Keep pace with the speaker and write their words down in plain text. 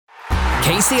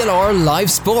KCLR Live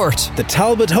Sport. The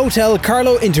Talbot Hotel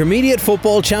Carlow Intermediate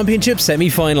Football Championship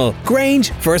semi-final. Grange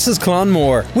versus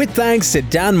Clonmore. With thanks to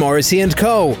Dan Morrissey &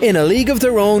 Co. In a league of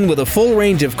their own with a full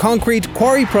range of concrete,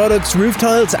 quarry products, roof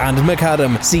tiles and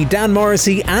macadam. See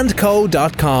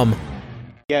danmorrisseyandco.com.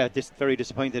 Yeah, very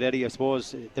disappointed, Eddie. I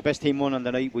suppose the best team won on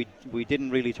the night. We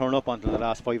didn't really turn up until the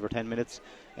last 5 or 10 minutes.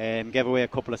 Gave away a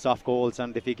couple of soft goals,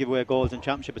 and if you give away goals in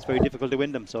championship, it's very difficult to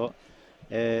win them. So,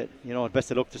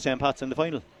 best of luck to St. Pat's in the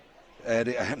final.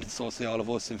 And so say all of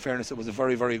us. In fairness, it was a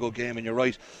very, very good game, and you're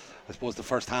right. I suppose the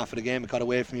first half of the game it got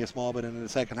away from you a small bit, and in the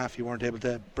second half you weren't able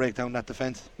to break down that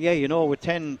defence. Yeah, with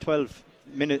 10, 12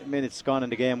 minutes gone in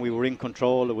the game, we were in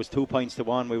control. It was 2 points to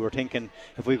 1. We were thinking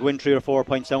if we win 3 or 4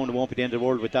 points down, it won't be the end of the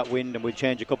world with that win, and we'll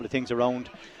change a couple of things around.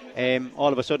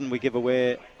 All of a sudden we give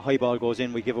away, high ball goes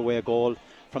in, we give away a goal.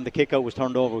 From the kick out was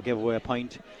turned over, we give away a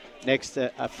point. Next,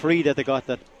 a free that they got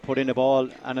that put in a ball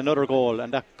and another goal,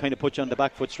 and that kind of puts you on the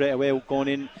back foot straight away. Going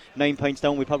in 9 points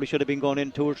down, we probably should have been going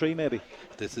in 2 or 3 maybe.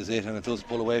 This is it, and it does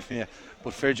pull away from you.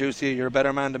 But fair dues to you, you're a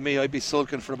better man than me. I'd be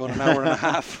sulking for about an hour and a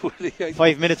half.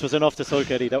 5 minutes was enough to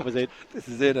sulk, Eddie, that was it. This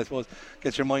is it, I suppose.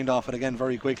 Gets your mind off it again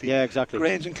very quickly. Yeah, exactly.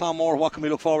 Grange and Clonmore, what can we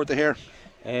look forward to here?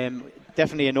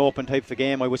 Definitely an open type of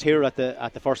game. I was here at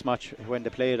the first match when they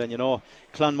played, and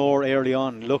Clonmore early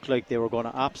on looked like they were going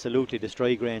to absolutely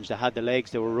destroy Grange. They had the legs,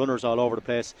 they were runners all over the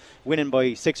place, winning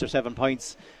by 6 or 7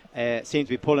 points. Seems to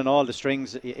be pulling all the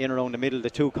strings in around the middle. The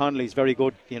two Conleys very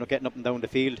good, getting up and down the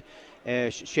field.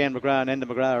 Shane McGrath and Enda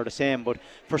McGrath are the same, but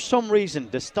for some reason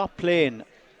they stopped playing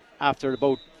after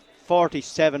about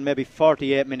 47, maybe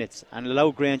 48 minutes, and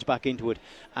allowed Grange back into it.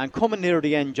 And coming near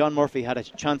the end, John Murphy had a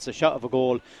chance, a shot of a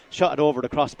goal, shot it over the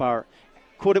crossbar.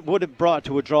 Would have brought it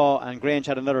to a draw, and Grange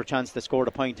had another chance to score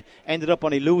the point. Ended up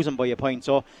only losing by a point.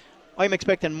 So I'm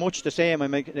expecting much the same.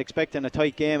 I'm expecting a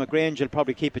tight game. Grange will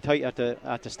probably keep it tight at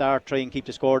the start, try and keep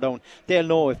the score down. They'll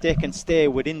know if they can stay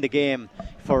within the game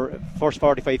for first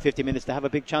 45-50 minutes, they have a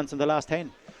big chance in the last 10.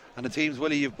 And the teams,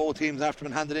 Willie, you've both teams after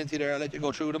been handed into you there. I'll let you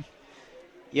go through them.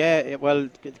 Yeah, well,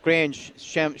 Grange,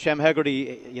 Shem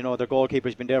Hegarty, their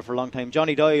goalkeeper's been there for a long time.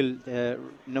 Johnny Doyle,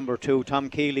 number 2. Tom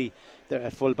Keeley,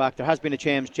 at full back. There has been a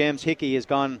change. James Hickey has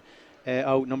gone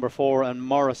out, number 4, and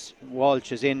Morris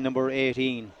Walsh is in, number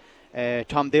 18.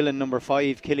 Tom Dillon, number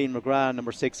 5. Killian McGrath,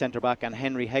 number 6, centre back, and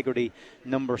Henry Hegarty,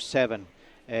 number 7.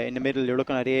 In the middle, you're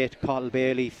looking at 8. Cottle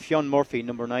Bailey, Fionn Murphy,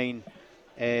 number 9.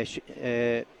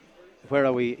 Where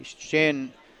are we?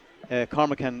 Shane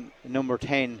Cormacan, number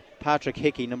 10. Patrick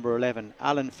Hickey, number 11.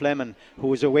 Alan Fleming, who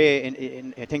was away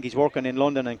I think he's working in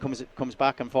London and comes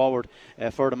back and forward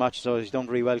for the match, so he's done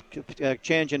really well.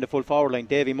 Change in the full forward line.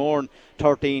 Davy Moore,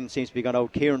 13, seems to be gone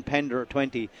out. Kieran Pender,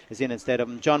 20, is in instead of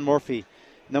him. John Murphy,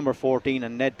 number 14,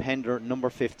 and Ned Pender, number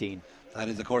 15. That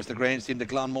is, of course, the Grange team, the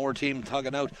Clonmore team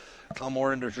tugging out.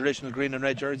 Clonmore in their traditional green and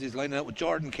red jerseys, lining out with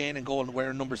Jordan Kane in goal,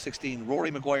 wearing number 16. Rory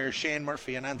Maguire, Shane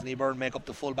Murphy and Anthony Byrne make up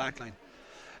the full back line.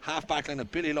 Half back line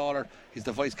of Billy Lawler, he's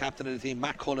the vice captain of the team.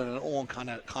 Matt Cullen and Owen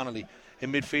Connolly.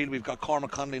 In midfield we've got Cormac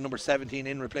Connolly, number 17,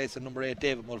 in replacing number 8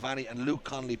 David Mulvaney, and Luke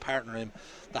Connolly partner him.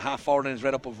 The half forward line is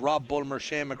read up of Rob Bulmer,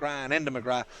 Shane McGrath and Enda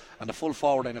McGrath, and the full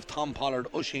forward line of Tom Pollard,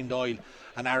 Oisin Doyle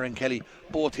and Aaron Kelly.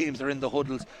 Both teams are in the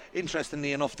huddles.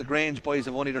 Interestingly enough, the Grange boys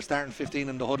have only their starting 15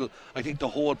 in the huddle. I think the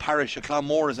whole parish of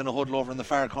Clonmore is in a huddle over in the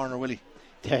far corner, Willie.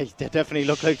 They definitely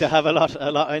look like they have a lot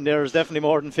in there. There's definitely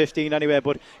more than 15 anyway,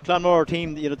 but Clonmore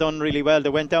team done really well. They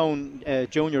went down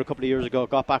junior a couple of years ago,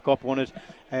 got back up, won it,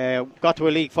 got to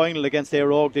a league final against Éire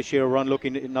Óg this year. We're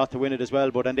unlucky not to win it as well,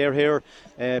 and they're here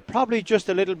probably just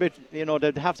a little bit,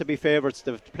 they'd have to be favourites.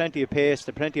 They've plenty of pace,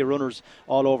 they've plenty of runners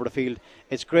all over the field.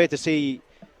 It's great to see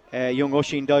young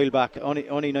Oisin Doyle back,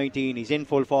 only 19. He's in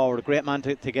full forward, a great man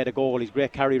to get a goal. He's a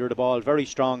great carrier of the ball, very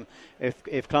strong.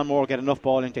 If Clonmore get enough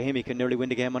ball into him, he can nearly win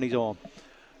the game on his own.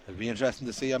 It'll be interesting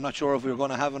to see. I'm not sure if we're going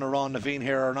to have an Aran Naveen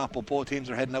here or not, but both teams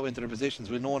are heading out into their positions.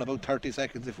 We'll know in about 30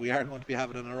 seconds if we are going to be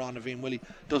having an Aran Naveen. Willie,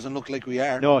 doesn't look like we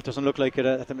are. No, it doesn't look like it.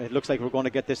 It looks like we're going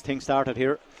to get this thing started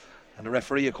here. And the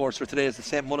referee, of course, for today is the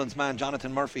St. Mullins man,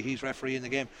 Jonathan Murphy. He's refereeing the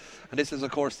game. And this is,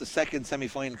 of course, the second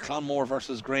semi-final, Clonmore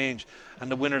versus Grange. And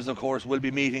the winners, of course, will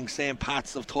be meeting St.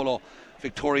 Pat's of Tullow.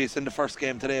 Victorious in the first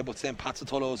game today, but St. Pat's of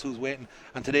Tullow is who's waiting.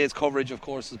 And today's coverage, of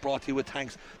course, is brought to you with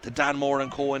thanks to Dan Moore &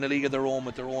 Co. in a league of their own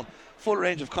with their own full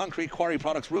range of concrete, quarry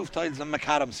products, roof tiles and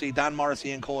macadam. See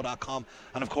danmorrisseyandco.com.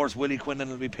 And of course, Willie Quinlan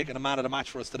will be picking a man of the match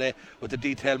for us today with the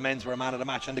detailed men's were a man of the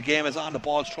match. And the game is on, the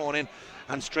ball's thrown in,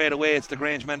 and straight away it's the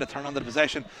Grange men that turn on the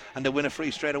possession and they win a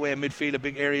free straight away in midfield. A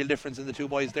big aerial difference in the two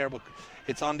boys there, but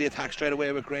it's on the attack straight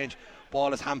away with Grange.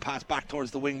 Ball is hand passed back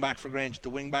towards the wing back for Grange. The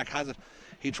wing back has it.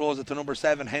 He throws it to number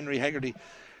 7, Henry Hegarty.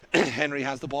 Henry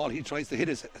has the ball. He tries to hit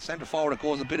his centre forward. It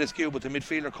goes a bit askew, but the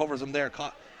midfielder covers him there.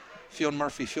 Fionn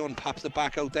Murphy. Fionn pops it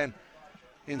back out then.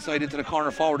 Inside into the corner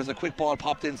forward. There's a quick ball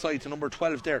popped inside to number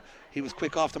 12 there. He was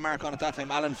quick off the mark on at that time.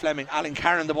 Alan Fleming. Alan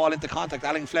carrying the ball into contact.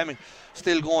 Alan Fleming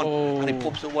still going, and he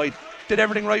pops it wide. Did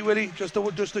everything right, Willie? Just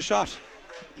a shot.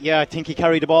 Yeah, I think he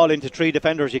carried the ball into 3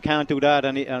 defenders. You can't do that,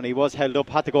 and he was held up.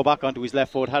 Had to go back onto his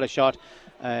left foot. Had a shot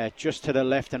just to the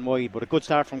left and wide. But a good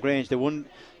start from Grange. They won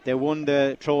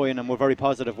the throw-in and were very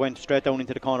positive. Went straight down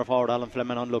into the corner forward. Alan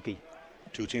Fleming unlucky.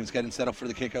 2 teams getting set up for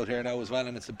the kick out here now as well,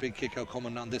 and it's a big kick out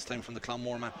coming on this time from the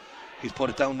Clonmore man. He's put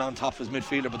it down on top of his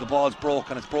midfielder, but the ball's broke,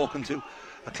 and it's broken to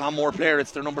a Clonmore player.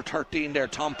 It's their number 13 there,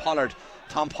 Tom Pollard.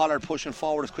 Tom Pollard pushing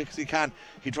forward as quick as he can.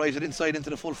 He drives it inside into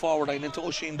the full forward line, into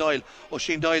Oisin Doyle.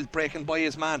 Oisin Doyle breaking by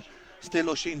his man. Still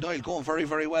Oisin Doyle going very,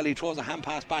 very well. He throws a hand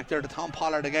pass back there to Tom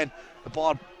Pollard again. The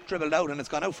ball dribbled out and it's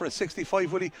gone out for a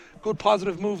 65, Willie. Good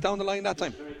positive move down the line that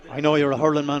time. I know you're a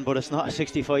hurling man, but it's not a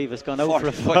 65. It's gone out for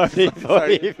a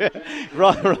 45.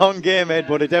 wrong game, Ed,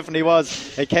 but it definitely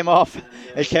was. It came off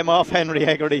Henry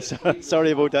Hegarty.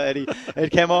 Sorry about that, Eddie.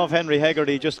 It came off Henry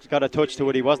Hegarty. Just got a touch to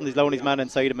it. He wasn't allowing his man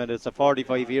inside him, and it's a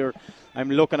 45 here.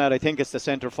 I'm looking at, I think it's the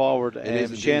centre forward.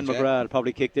 Shane McGrath will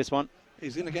probably kick this one.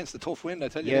 He's in against the tough wind, I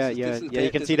tell you. Yeah, you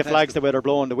can see the flags the way they're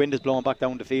blowing. The wind is blowing back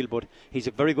down the field, but he's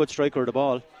a very good striker of the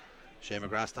ball. Shane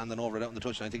McGrath standing over it out on the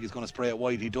touch, and I think he's going to spray it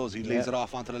wide. He does. He leaves it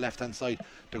off onto the left-hand side.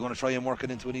 They're going to try and work it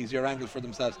into an easier angle for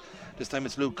themselves. This time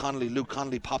it's Luke Connolly. Luke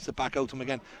Connolly pops it back out to him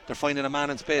again. They're finding a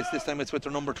man in space. This time it's with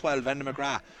their number 12, Enda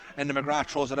McGrath. Enda McGrath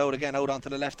throws it out again, out onto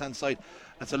the left-hand side.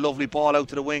 That's a lovely ball out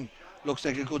to the wing. Looks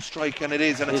like a good strike, and it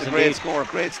is, and it's a great score.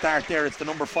 Great start there. It's the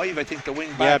number 5, I think, the wing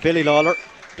back. Yeah, Billy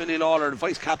Lawler, the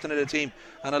vice captain of the team,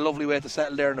 and a lovely way to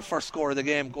settle there. And the first score of the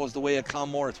game goes the way of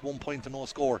Clonmore. It's 1 point to no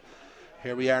score.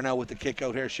 Here we are now with the kick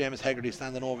out here. Seamus Hegarty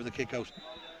standing over the kick out.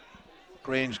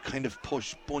 Grange kind of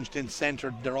bunched in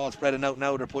centre. They're all spreading out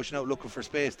now. They're pushing out, looking for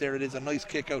space. There it is, a nice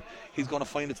kick out. He's going to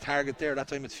find its target there. That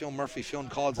time it's Fionn Murphy. Fionn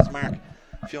calls his mark.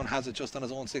 Fionn has it just on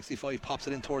his own 65, pops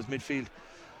it in towards midfield.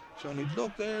 Johnny,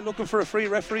 look there, looking for a free.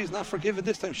 Referee's not forgiven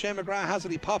this time. Shane McGrath has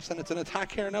it. He pops, and it's an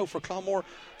attack here now for Clonmore.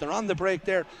 They're on the break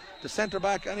there. The centre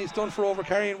back, and he's done for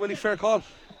overcarrying. Willie, fair call?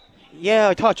 Yeah,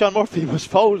 I thought John Murphy was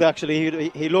fouled actually.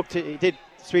 He did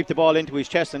sweep the ball into his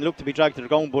chest and looked to be dragged to the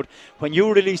ground, but when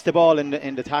you release the ball in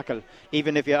the tackle,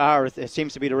 even if you are, it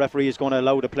seems to be the referee is going to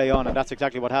allow the play on, and that's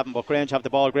exactly what happened. But Grange have the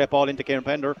ball, great ball into Kieran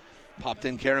Pender. Popped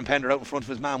in Kieran Pender out in front of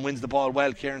his man, wins the ball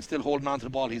well. Kieran still holding on to the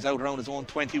ball. He's out around his own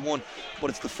 21, but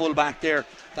it's the full back there.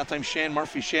 That time Shane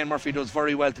Murphy. Shane Murphy does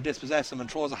very well to dispossess him and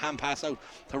throws a hand pass out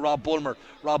to Rob Bulmer.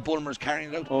 Rob Bulmer's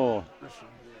carrying it out. Oh.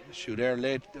 Shoot,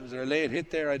 late. Was there a late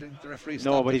hit there? I think the referee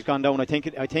stopped. No, but he's gone down. I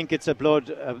think it's a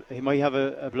blood. He might have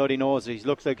a bloody nose. He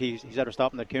looks like he's either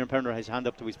stopping that. Kieran Pender has his hand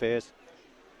up to his face.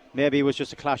 Maybe it was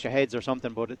just a clash of heads or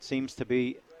something, but it seems to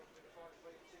be.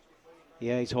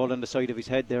 Yeah, he's holding the side of his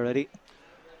head there, Eddie.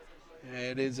 Yeah,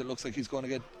 it is. It looks like he's going to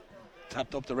get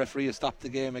tapped up. The referee has stopped the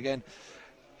game again.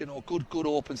 You know, good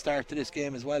open start to this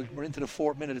game as well. We're into the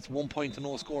 4th minute. It's 1 point to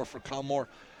no score for Clonmore.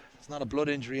 It's not a blood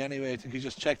injury anyway. I think he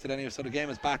just checked it anyway. So the game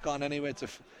is back on anyway. It's a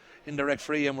indirect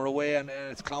free, and we're away, and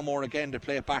it's Clonmore again. They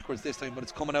play it backwards this time, but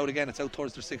it's coming out again. It's out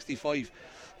towards their 65.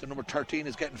 The number 13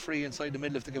 is getting free inside the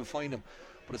middle if they can find him.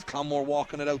 But it's Clonmore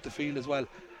walking it out the field as well.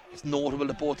 It's notable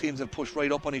that both teams have pushed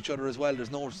right up on each other as well.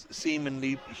 There's no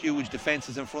seemingly huge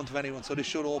defences in front of anyone, so this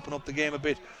should open up the game a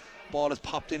bit. Ball is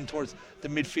popped in towards the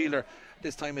midfielder.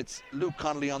 This time it's Luke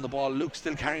Connolly on the ball. Luke's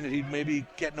still carrying it. He'd maybe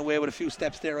getting away with a few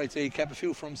steps there, I'd say. He kept a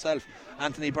few for himself.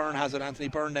 Anthony Byrne has it. Anthony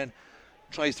Byrne then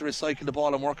tries to recycle the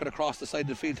ball and work it across the side of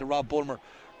the field to Rob Bulmer.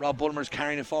 Rob Bulmer's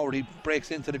carrying it forward. He breaks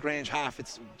into the Grange half.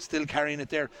 It's still carrying it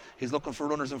there. He's looking for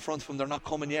runners in front of him. They're not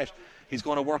coming yet. He's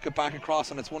going to work it back across,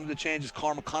 and it's one of the changes.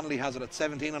 Cormac Connolly has it at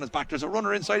 17 on his back. There's a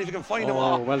runner inside if you can find him.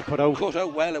 Oh, well cut out. Cut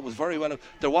out well. It was very well.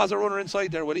 There was a runner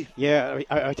inside there, Willie. Yeah,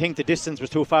 I think the distance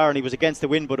was too far and he was against the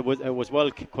wind, but it was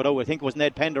well cut out. I think it was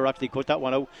Ned Pender actually cut that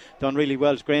one out. Done really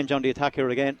well. It's Grange on the attack here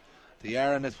again. They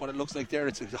are, and it's what it looks like there.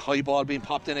 It's a high ball being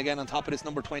popped in again on top of this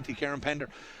number 20, Kieran Pender.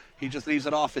 He just leaves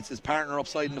it off. It's his partner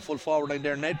upside in the full forward line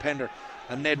there, Ned Pender,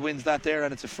 and Ned wins that there,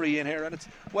 and it's a free in here, and it's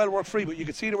well worked free, but you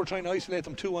could see they were trying to isolate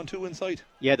them 2-on-2 inside.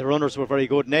 Yeah, the runners were very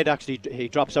good. Ned actually, he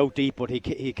drops out deep, but he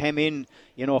came in,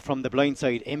 you know, from the blind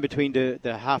side, in between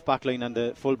the half back line and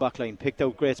the full back line, picked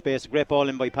out great space, great ball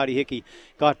in by Paddy Hickey,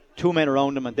 got 2 men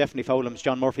around him and definitely fouled him. It's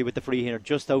John Murphy with the free here,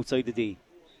 just outside the D.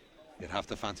 You'd have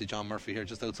to fancy John Murphy here,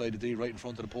 just outside the D, right in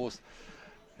front of the post.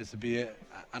 This would be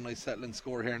a nice settling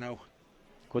score here now.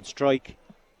 Good strike.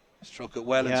 Struck it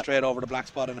well and straight over the black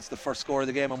spot, and it's the first score of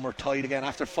the game, and we're tied again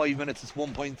after 5 minutes. It's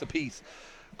 1 point apiece.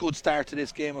 Good start to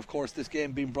this game, of course. This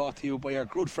game being brought to you by our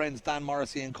good friends Dan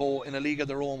Morrissey & Co. in a league of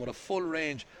their own with a full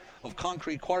range of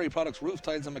concrete quarry products, roof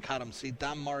tiles and macadam. See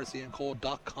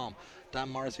danmorrisseyandco.com,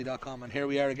 danmorrissey.com. And here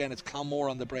we are again. It's Clonmore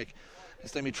on the break.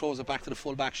 This time he throws it back to the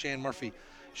fullback Shane Murphy.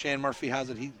 Shane Murphy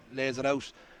has it. He lays it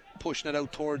out, pushing it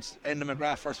out towards Enda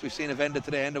McGrath. First we've seen of Enda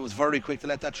today. Enda was very quick to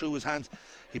let that through his hands.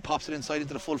 He pops it inside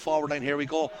into the full forward line. Here we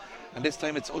go. And this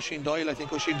time it's Oisin Doyle. I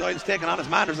think Oisin Doyle's taking on his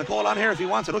man. There's a goal on here if he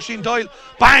wants it. Oisin Doyle,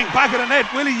 bang, back of the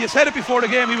net. Willie, you said it before the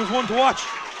game, he was one to watch.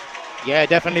 Yeah,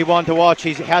 definitely one to watch.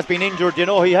 He has been injured. You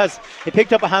know, he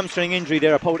picked up a hamstring injury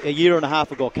there about a year and a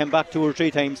half ago, came back 2 or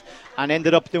 3 times and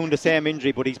ended up doing the same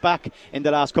injury, but he's back in the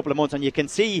last couple of months, and you can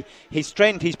see his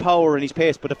strength, his power and his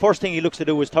pace. But the first thing he looks to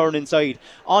do is turn inside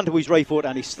onto his right foot,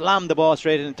 and he slammed the ball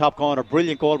straight in the top corner.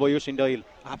 Brilliant goal by Oisin Doyle.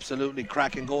 Absolutely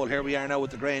cracking goal. Here we are now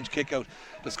with the Grange kick out.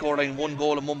 The scoreline 1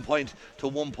 goal and 1 point to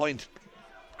 1 point.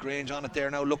 Grange on it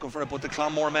there now looking for it, but the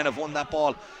Clonmore men have won that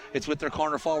ball. It's with their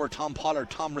corner forward Tom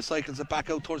Pollard. Tom recycles it back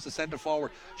out towards the centre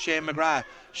forward Shane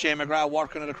McGrath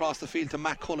working it across the field to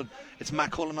Matt Cullen. It's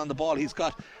Matt Cullen on the ball. He's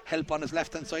got help on his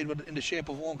left hand side in the shape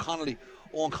of Owen Connolly.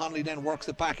 Owen Connolly then works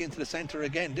it back into the centre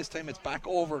again. This time it's back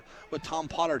over with Tom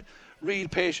Pollard. Real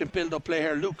patient build up play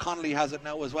here. Luke Connolly has it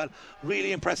now as well.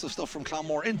 Really impressive stuff from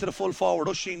Clonmore. Into the full forward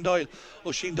Oisin Doyle.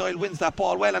 Oisin Doyle wins that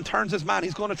ball well and turns his man.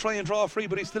 He's going to try and draw a free,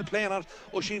 but he's still playing on it.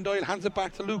 Oisin Doyle hands it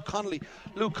back to Luke Connolly.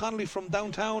 Luke Connolly from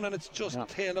downtown, and it's just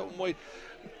tail out and wide.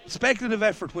 Speculative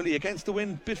effort, Willie, against the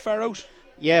wind, bit far out.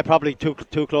 Yeah, probably too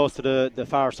close to the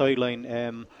far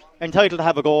sideline. Entitled to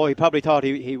have a go. He probably thought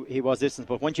he was distance,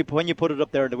 but when you put it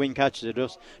up there and the wind catches it,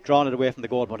 just drawing it away from the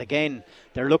goal. But again,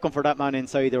 they're looking for that man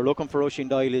inside. They're looking for Oisin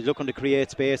Doyle. He's looking to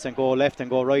create space and go left and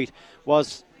go right.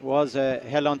 Was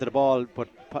held onto the ball, but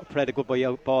played a good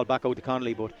ball back out to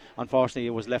Connolly, but unfortunately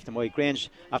it was left and wide.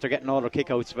 Grange, after getting all their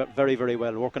kickouts very, very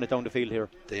well, working it down the field here.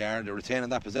 They're retaining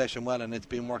that possession well, and it's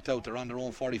been worked out. They're on their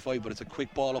own 45, but it's a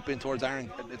quick ball up in towards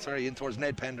in towards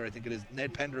Ned Pender. I think it is.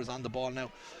 Ned Pender is on the ball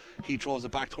now. He throws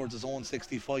it back towards his own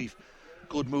 65.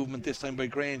 Good movement this time by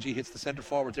Grange. He hits the centre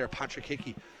forward there, Patrick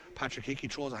Hickey. Patrick Hickey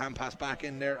throws a hand pass back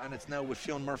in there, and it's now with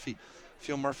Fionn Murphy.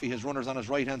 Fionn Murphy has runners on his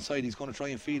right hand side. He's going to try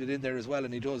and feed it in there as well,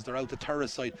 and he does. They're out the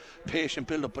terrace side. Patient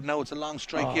build up, but now it's a long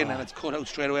strike in, and it's cut out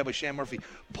straight away by Shane Murphy.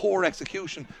 Poor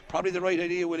execution. Probably the right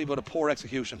idea, Willie, but a poor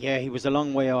execution. Yeah, he was a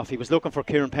long way off. He was looking for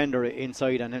Kieran Pender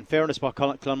inside, and in fairness for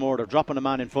Clonmore, they're dropping a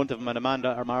man in front of him and a man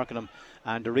that are marking him,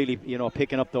 and they're really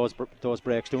picking up those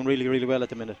breaks, doing really, really well at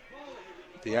the minute.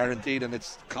 They are indeed, and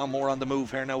it's Clonmore on the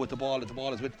move here now with the ball. The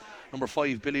ball is with number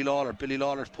 5, Billy Lawler. Billy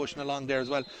Lawler's pushing along there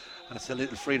as well, and it's a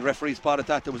little free. The referee spotted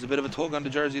that. There was a bit of a tug on the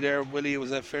jersey there, Willie. It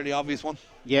was a fairly obvious one.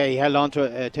 Yeah, he held on to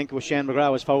it. I think it was Shane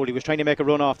McGrath was fouled. He was trying to make a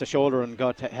run off the shoulder and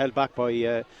got held back by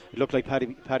it looked like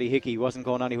Paddy Hickey. He wasn't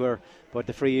going anywhere, but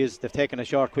the free is, they've taken a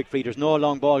short quick free. There's no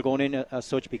long ball going in as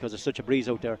such because there's such a breeze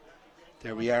out there.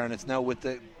 There we are, and it's now with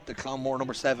the Clonmore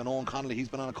number 7, Owen Connolly. He's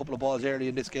been on a couple of balls early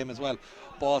in this game as well.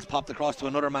 Ball's popped across to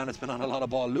another man that's been on a lot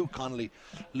of ball, Luke Connolly.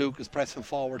 Luke is pressing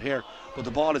forward here, but the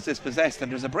ball is dispossessed,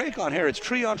 and there's a break on here. It's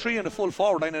 3-on-3 in the full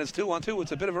forward line, and it's 2-on-2.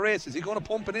 It's a bit of a race. Is he going to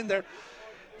pump it in there?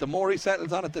 The more he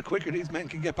settles on it, the quicker these men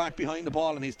can get back behind the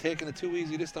ball, and he's taking it too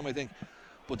easy this time, I think.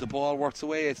 But the ball works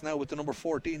away. It's now with the number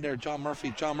 14 there, John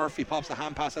Murphy. John Murphy pops a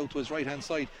hand pass out to his right hand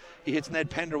side. He hits Ned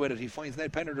Pender with it. He finds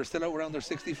Ned Pender. They're still out around their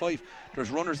 65. There's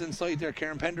runners inside there.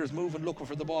 Kieran Pender's moving, looking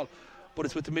for the ball. But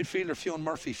it's with the midfielder, Fionn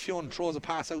Murphy. Fionn throws a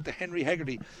pass out to Henry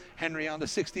Hegarty. Henry on the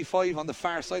 65 on the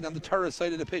far side, on the terrace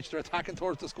side of the pitch. They're attacking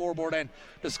towards the scoreboard end.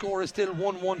 The score is still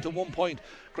 1-1 to 1 point.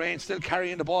 Grange still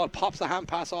carrying the ball. Pops the hand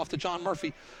pass off to John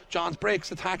Murphy. Johns breaks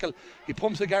the tackle. He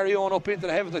pumps a Gary Owen up into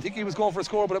the heavens. I think he was going for a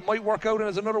score, but it might work out, and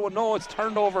there's another one. No, it's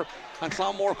turned over, and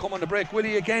Clonmore come on the break.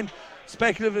 Willie, again,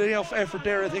 speculative enough effort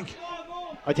there, I think.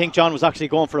 I think John was actually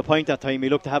going for a point that time. He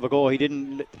looked to have a go. He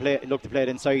didn't look to play it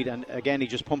inside, and again he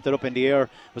just pumped it up in the air.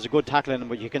 It was a good tackling,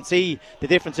 but you can see the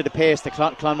difference in the pace that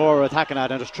Clonmore are attacking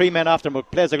at, and there's 3 men after him, but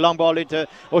plays a long ball into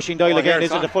Oisin Doyle again.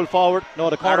 Is it the full forward?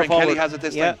 No, the corner forward. Kelly has it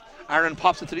this time. Aaron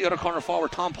pops it to the other corner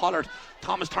forward, Tom Pollard.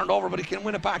 Tom is turned over, but he can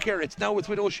win it back here. It's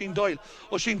with Oisin Doyle.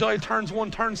 Oisin Doyle turns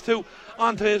 1, turns 2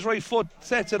 onto his right foot,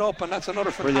 sets it up, and that's another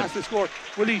fantastic score.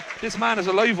 Willie, this man is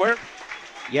a live wire.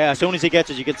 Yeah, as soon as he gets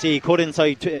it, you can see he cut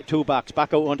inside 2 backs,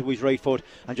 back out onto his right foot,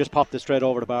 and just popped it straight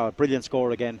over the bar. Brilliant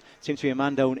score again. Seems to be a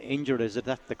man down injured. Is it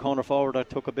that the corner forward that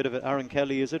took a bit of it? Aaron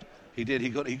Kelly, is it? He did. He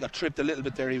got tripped a little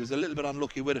bit there. He was a little bit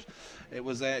unlucky with it. It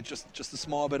was just a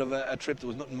small bit of a trip. There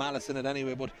was nothing malice in it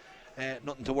anyway, but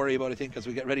nothing to worry about, I think, as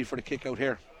we get ready for the kick out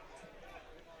here.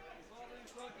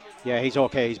 Yeah, he's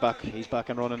okay. He's back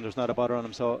and running. There's not a bother on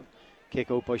him. So kick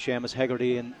out by Seamus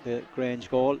Hegarty in the Grange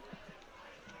goal.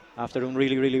 after doing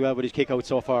really, really well with his kick out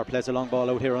so far. Plays a long ball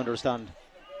out here under the stand.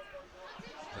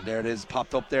 And there it is,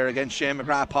 popped up there again. Shane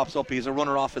McGrath pops up. He's a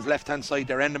runner off his left hand side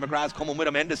there. Enda McGrath's coming with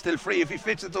him. Enda's still free if he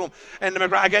fits it to him. Enda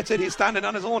McGrath gets it. He's standing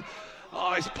on his own.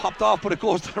 Oh, he's popped off, but it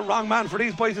goes to the wrong man for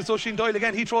these boys. It's Oisin Doyle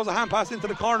again. He throws a hand pass into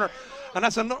the corner, and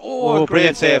that's another.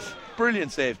 Brilliant save.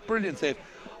 Brilliant save.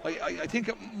 I think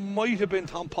it might have been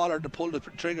Tom Pollard to pull the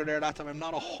trigger there that time. I'm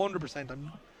not 100%.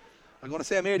 I'm going to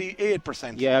say I'm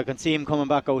 88%. Yeah, I can see him coming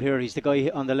back out here. He's the guy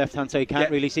on the left-hand side.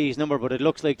 Can't really see his number, but it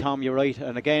looks like Tom, you're right.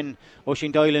 And again,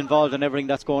 Oisin Doyle involved in everything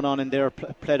that's going on in there.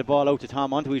 Play the ball out to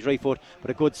Tom onto his right foot,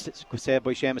 but a good save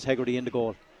by Seamus Hegarty in the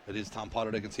goal. It is Tom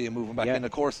Pollard. I can see him moving back in the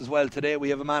course as well. Today we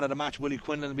have a man of the match. Willie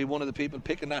Quinlan will be one of the people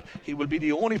picking that. He will be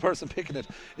the only person picking it.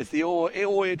 It's the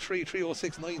 083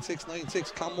 306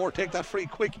 9696. Clonmore take that free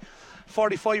quick.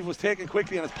 45 was taken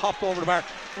quickly and it's popped over the bar.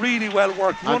 Really well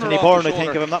worked. Anthony Byrne, I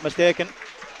think, if I'm not mistaken.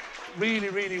 Really,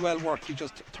 really well worked. He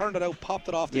just turned it out, popped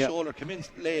it off the shoulder, came in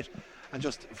late, and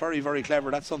just very, very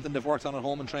clever. That's something they've worked on at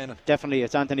home in training. Definitely,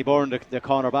 it's Anthony Byrne, the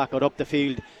corner back out up the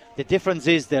field. The difference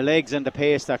is the legs and the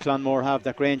pace that Clonmore have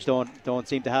that Grange don't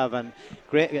seem to have, and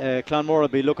Clonmore will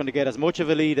be looking to get as much of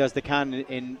a lead as they can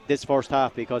in this first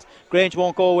half, because Grange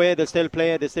won't go away. They'll still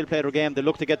play their game. They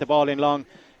look to get the ball in long.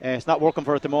 It's not working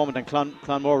for at the moment, and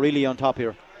Clonmore really on top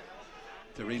here.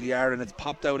 They really are, and it's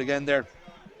popped out again there.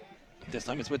 This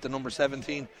time it's with the number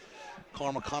 17,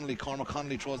 Cormac Connolly. Cormac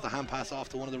Connolly throws the hand pass off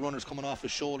to one of the runners coming off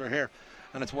his shoulder here,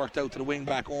 and it's worked out to the wing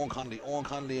back Owen Connolly. Owen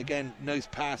Connolly again, nice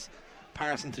pass.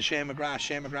 Parson to Shane McGrath.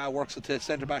 Shane McGrath works it to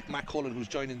centre back Matt Cullen, who's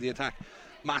joining the attack.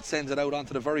 Matt sends it out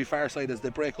onto the very far side as they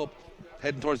break up,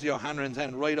 heading towards the O'Hanlon's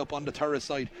end, right up on the terrace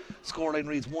side. Scoreline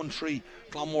reads 1-3.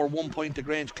 Clonmore 1 point to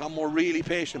Grange. Clonmore really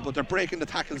patient, but they're breaking the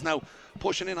tackles now,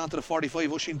 pushing in onto the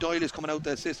 45. Oisin Doyle is coming out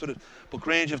to assist with it, but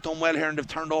Grange have done well here and they've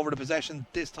turned over the possession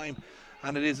this time,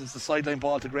 and it's the sideline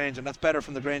ball to Grange, and that's better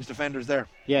from the Grange defenders there.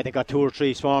 Yeah, they got 2 or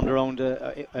 3 swarmed around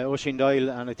Oisin Doyle,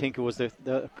 and I think it was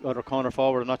the other corner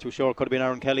forward. I'm not too sure. It could have been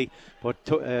Aaron Kelly, but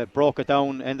broke it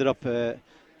down, ended up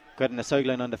getting a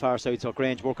sideline on the far side. So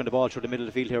Grange working the ball through the middle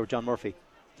of the field here with John Murphy.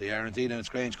 They are indeed, and it's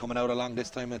Grange coming out along this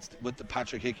time. It's with the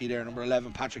Patrick Hickey there, number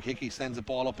 11. Patrick Hickey sends the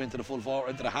ball up into the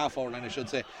into the half forward line, I should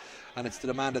say, and it's to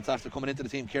the man that's after coming into the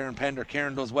team, Kieran Pender.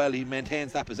 Kieran does well. He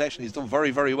maintains that possession. He's done very,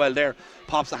 very well there.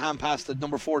 Pops a hand pass to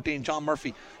number 14, John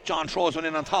Murphy. John throws one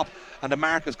in on top, and the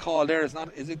mark is called there. It's not.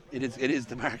 It is.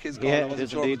 The mark is called. Yeah, I wasn't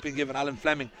sure it's been given. Alan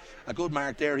Fleming, a good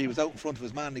mark there. He was out in front of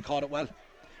his man. And he caught it well.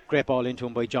 Great ball into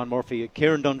him by John Murphy.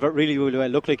 Kieran done really, really well.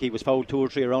 Looked like he was fouled 2 or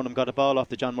 3 around him. Got the ball off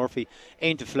to John Murphy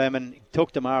into Fleming.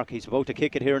 Took the mark. He's about to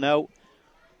kick it here now.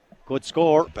 Good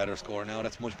score. Better score now.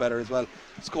 That's much better as well.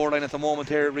 Scoreline at the moment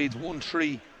here, it reads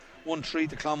 1-3. 1-3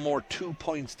 to Clonmore, 2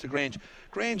 points to Grange.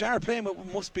 Grange are playing,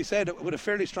 it must be said, with a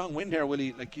fairly strong wind here,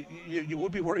 Willie. Like you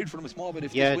would be worried for them a small bit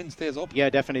if this wind stays up. Yeah,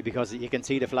 definitely, because you can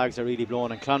see the flags are really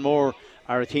blowing, and Clonmore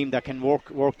are a team that can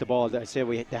work the ball.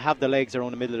 They have the legs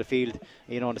around the middle of the field,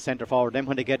 in the centre forward. Then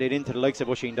when they get it into the likes of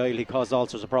Oisin Doyle, he caused all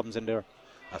sorts of problems in there.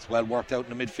 That's well worked out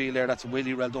in the midfield there. That's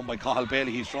really well done by Cathal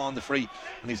Bailey. He's drawn the free,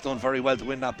 and he's done very well to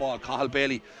win that ball. Cathal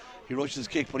Bailey, he rushes his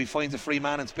kick, but he finds a free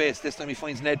man in space. This time he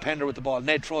finds Ned Pender with the ball.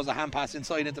 Ned throws a hand pass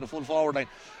inside into the full forward line,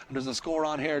 and there's a score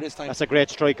on here this time. That's a great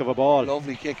strike of a ball.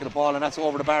 Lovely kick of the ball, and that's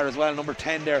over the bar as well. Number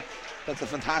 10 there. That's a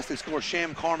fantastic score.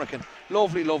 Shane Cormacan.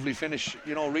 Lovely finish.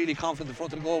 Really confident in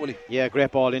front of the goal, Willie. Yeah,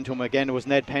 great ball into him. Again, it was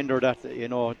Ned Pender that,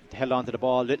 held on to the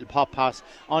ball. Little pop pass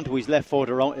onto his left foot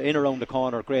around the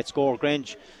corner. Great score.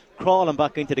 Grange crawling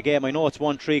back into the game. I know it's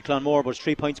 1-3 Clonmore, but it's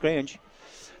 3 points Grange.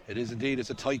 It is indeed. It's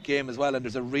a tight game as well, and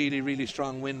there's a really, really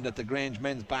strong wind at the Grange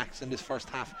men's backs in this first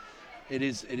half. It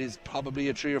is probably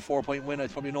a 3 or 4 point win.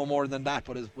 It's probably no more than that,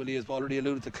 but as Willie has already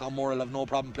alluded to, Clonmore will have no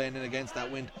problem playing in against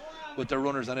that wind with their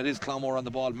runners, and it is Clonmore on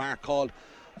the ball. Mark called,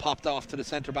 popped off to the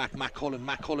centre back Matt Cullen.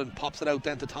 Matt Cullen pops it out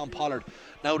then to Tom Pollard.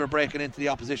 Now they're breaking into the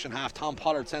opposition half. Tom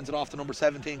Pollard sends it off to number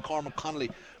 17, Cormac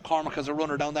Connolly. Cormac has a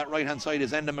runner down that right hand side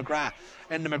is Enda McGrath.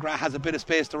 Enda McGrath has a bit of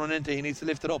space to run into. He needs to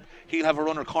lift it up. He'll have a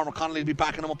runner. Cormac Connolly will be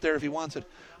backing him up there if he wants it,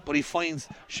 but he finds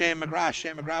Shane McGrath.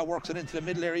 Shane McGrath works it into the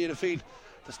middle area of the field.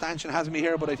 The stanchion has me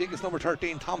here, but I think it's number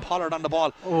 13, Tom Pollard, on the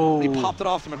ball. He popped it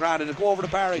off to McGrath. Did it go over the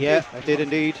bar? Yeah, it did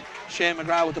indeed. Shane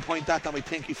McGrath with the point that time. I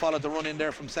think he followed the run in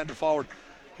there from centre forward.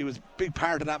 He was a big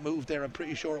part of that move there. I'm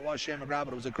pretty sure it was Shane McGrath,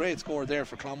 but it was a great score there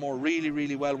for Clonmore. Really,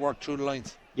 really well worked through the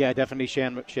lines. Yeah, definitely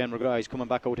Shane McGrath is coming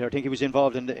back out here. I think he was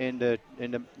involved in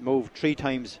the move 3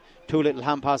 times. 2 little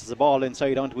hand passes, the ball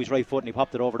inside onto his right foot, and he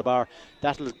popped it over the bar.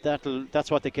 That's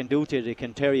what they can do to you. They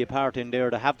can tear you apart in there.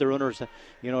 They have the runners,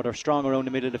 they're strong around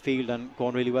the middle of the field and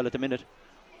going really well at the minute.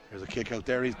 There's a kick out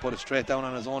there. He's put it straight down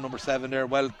on his own number 7 there.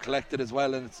 Well collected as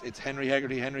well. And it's Henry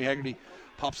Hegarty. Henry Hegarty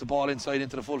pops the ball inside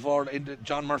into the full forward. Into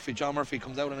John Murphy. John Murphy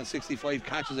comes out on a 65,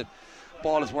 catches it.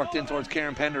 Ball is worked in towards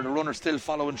Kieran Pender. The runner still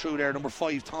following through there. Number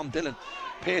 5, Tom Dillon.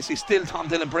 Pacey still. Tom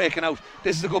Dillon breaking out.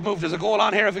 This is a good move. There's a goal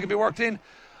on here if it can be worked in.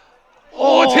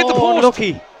 Oh, it's hit the post.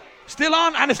 Lucky. Still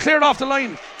on, and it's cleared off the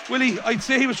line. Willie, I'd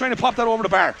say he was trying to pop that over the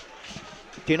bar.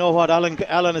 Do you know what?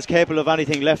 Alan is capable of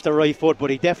anything, left or right foot, but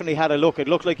he definitely had a look. It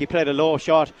looked like he played a low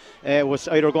shot. Was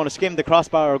either going to skim the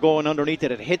crossbar or going underneath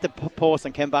it. It hit the post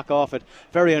and came back off it.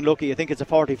 Very unlucky. I think it's a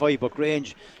 45, but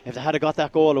Grange, if they had got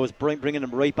that goal, it was bringing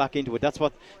them right back into it. That's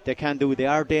what they can do. They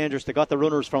are dangerous. They got the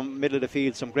runners from middle of the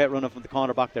field. Some great running from the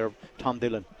corner back there, Tom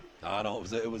Dillon. No,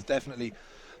 it was definitely,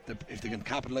 if they can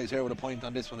capitalise here with a point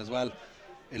on this one as well,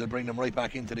 it'll bring them right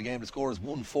back into the game. The score is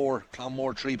 1-4.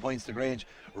 Clonmore 3 points to Grange.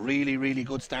 Really, really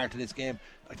good start to this game.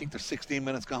 I think there's 16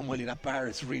 minutes gone, Willie. That bar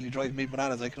is really driving me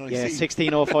bananas. I can only see.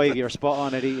 16:05. You're spot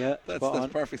on, Eddie. Yeah, that's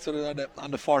perfect. So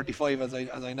on the 45, as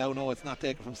I now know, it's not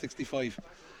taken from 65,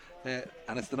 and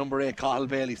it's the number 8, Cathal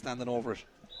Bailey, standing over it.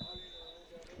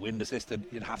 Wind assisted.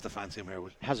 You'd have to fancy him here.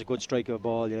 Has a good strike of a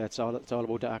ball. Yeah, it's all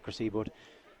about the accuracy, but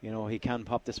you know he can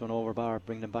pop this one over bar,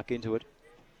 bring them back into it.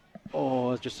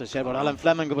 Oh, just as I said, but Alan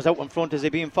Fleming was out in front. Is he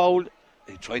being fouled?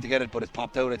 He tried to get it, but it's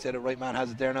popped out. I'd say the right man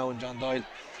has it there now, and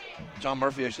John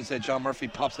Murphy, I should say. John Murphy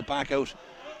pops it back out.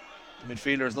 The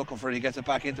midfielder is looking for it. He gets it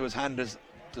back into his hand. There's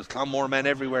Clonmore men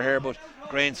everywhere here, but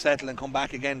Grange settle and come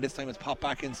back again. This time it's popped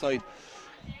back inside.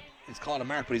 It's called a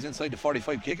mark, but he's inside the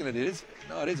 45 kicking it. It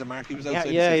is a mark. He was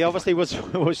outside. Yeah, he obviously was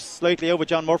slightly over.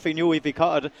 John Murphy knew if he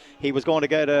caught it, he was going to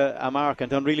get a mark,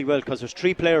 and done really well, because there's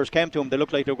 3 players came to him. They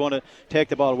looked like they were going to take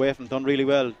the ball away from him. Done really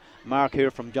well. Mark here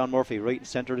from John Murphy, right in the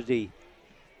centre of the D.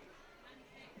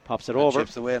 Pops it over.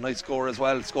 Chips away. A nice score as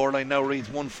well. Scoreline now reads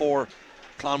 1-4.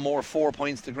 Clonmore 4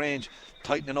 points to Grange.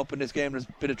 Tightening up in this game. There's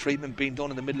a bit of treatment being done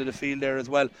in the middle of the field there as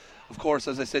well. Of course,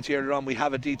 as I said to you earlier on, we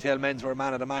have a detailed menswear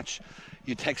man of the match.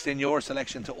 You text in your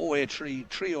selection to 083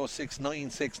 306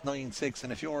 9696,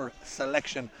 and if your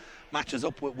selection matches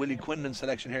up with Willie Quinlan's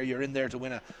selection here, you're in there to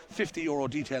win a €50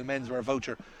 detailed menswear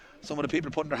voucher. Some of the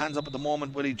people putting their hands up at the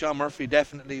moment, Willie, John Murphy,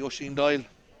 definitely, Oisin Doyle.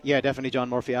 Yeah, definitely John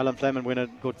Murphy. Alan Fleming winning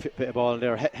a good bit of ball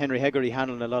there. Henry Hegarty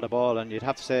handling a lot of ball, and you'd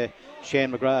have to say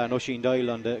Shane McGrath and Oisin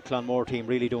Doyle on the Clonmore team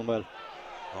really doing well.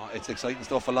 Oh, it's exciting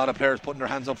stuff. A lot of players putting their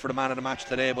hands up for the man of the match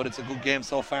today, but it's a good game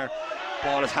so far.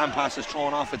 Ball is hand pass is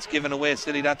thrown off. It's given away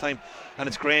silly that time, and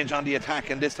it's Grange on the attack,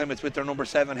 and this time it's with their number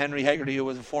 7, Henry Hegarty, who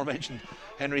was aforementioned.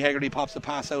 Henry Hegarty pops the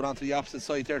pass out onto the opposite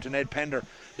side there to Ned Pender.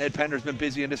 Ned Pender's been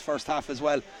busy in this first half as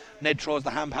well. Ned throws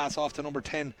the hand pass off to number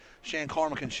 10, Shane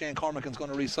Cormacan. Shane Cormacan's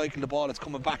going to recycle the ball. It's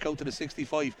coming back out to the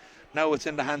 65. Now it's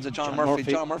in the hands of John Murphy.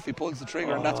 John Murphy pulls the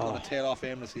trigger, and that's going to tail off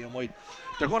aimlessly and wide.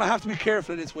 They're going to have to be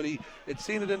careful of this, Willie. It's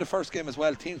seen it in the first game as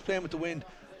well. Teams playing with the wind,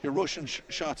 you're rushing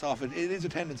shots off it. It is a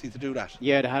tendency to do that.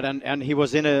 Yeah, they had, and he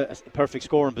was in a perfect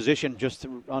scoring position just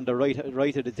on the right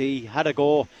of the D. Had a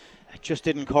go, it just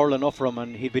didn't curl enough for him,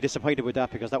 and he'd be disappointed with that,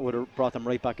 because that would have brought them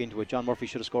right back into it. John Murphy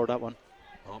should have scored that one.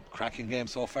 Oh, cracking game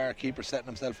so far. Keeper setting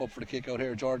himself up for the kick out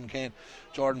here. Jordan Kane.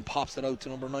 Jordan pops it out to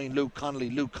number 9, Luke Connolly.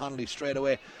 Luke Connolly straight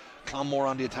away. Clonmore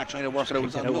on the attack, trying to work it out. It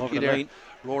was unlucky there. Line.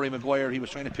 Rory Maguire, he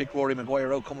was trying to pick Rory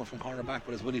Maguire out coming from corner back,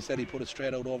 but as Willie said, he put it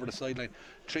straight out over the sideline.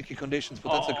 Tricky conditions,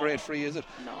 but that's a great free, is it?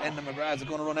 No. Enda McGrath is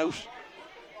going to run out.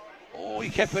 Oh, he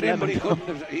kept it in, but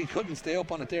he couldn't stay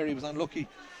up on it there. He was unlucky.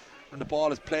 And the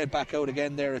ball is played back out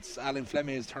again there. It's Alan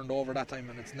Fleming is turned over that time,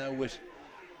 and it's now with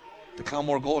the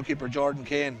Clonmore goalkeeper, Jordan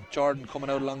Kane. Jordan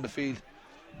coming out along the field.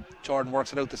 Jordan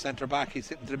works it out to centre back. He's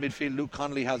hitting to the midfield. Luke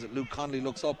Connolly has it. Luke Connolly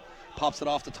looks up, pops it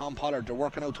off to Tom Pollard. They're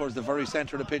working out towards the very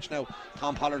centre of the pitch now.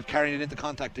 Tom Pollard carrying it into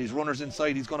contact. His runners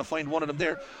inside. He's going to find one of them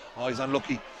there. Oh, he's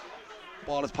unlucky.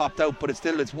 Ball is popped out, but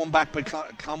it's one back by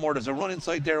Clonmore. There's a run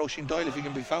inside there. Oisin Doyle, if he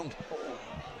can be found.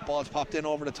 Ball's popped in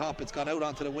over the top. It's gone out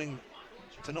onto the wing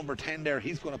to number 10 there.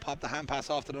 He's going to pop the hand pass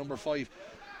off to the number 5.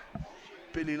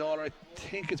 Billy Lawler, I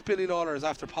think it's Billy Lawler, is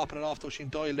after popping it off to Oisin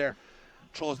Doyle there.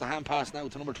 Throws the hand pass now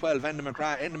to number 12, Enda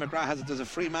McGrath. Enda McGrath has it. There's a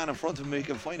free man in front of him. He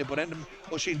can find it, but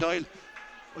Oisin Doyle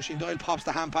pops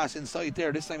the hand pass inside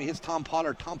there. This time he hits Tom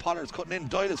Pollard. Tom Pollard's cutting in.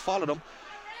 Doyle has followed him.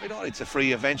 I know it's a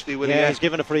free eventually. Yeah, he's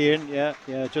given a free in. Yeah.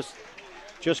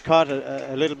 Just caught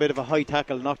a little bit of a high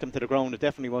tackle, knocked him to the ground. It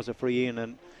definitely was a free in,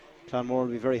 and Clonmore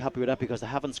will be very happy with that, because they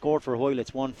haven't scored for a while.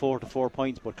 It's 1-4 to 4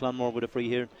 points, but Clonmore with a free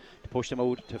here to push them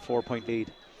out to 4-point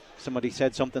lead. Somebody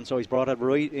said something, so he's brought it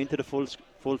right into the full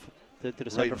to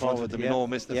the centre forward. There'll be no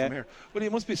missing it from here. Well,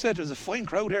 it must be said, there's a fine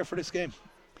crowd here for this game.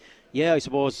 Yeah, I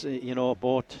suppose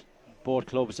both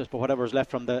clubs, just whatever's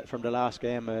left from the last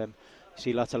game.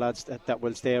 See lots of lads that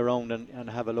will stay around and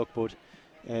have a look, but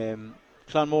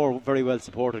Clonmore very well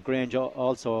supported. Grange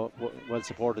also well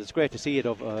supported. It's great to see it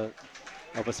of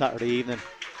a Saturday evening.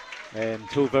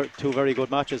 Two very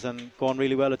good matches and going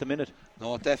really well at the minute.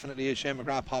 No, definitely is. Shane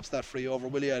McGrath pops that free over.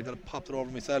 Willie, I got to pop it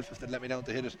over myself if they'd let me down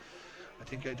to hit it.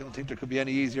 I don't think there could be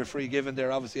any easier free given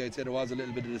there. Obviously, I'd say there was a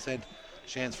little bit of dissent.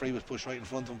 Shane's free was pushed right in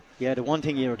front of him. Yeah, the one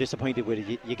thing you're disappointed with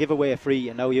is you give away a free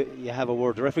and now you have a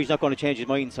word. The referee's not going to change his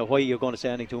mind, so why are you going to say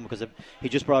anything to him? Because he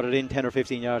just brought it in 10 or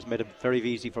 15 yards, made it very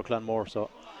easy for Clonmore.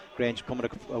 So Grange coming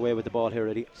away with the ball here,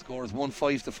 Eddie. Scores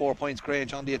 1-5 to 4 points.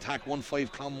 Grange on the attack,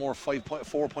 1-5. Clonmore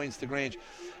 4 points to Grange.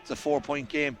 It's a 4-point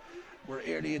game. We're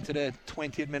early into the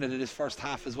 20th minute of this first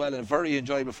half as well, and a very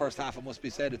enjoyable first half, it must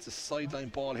be said. It's a sideline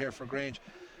ball here for Grange.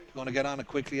 They're going to get on it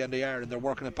quickly, and they are, and they're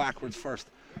working it backwards first.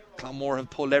 Clonmore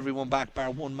have pulled everyone back bar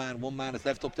one man. One man is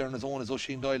left up there on his own, is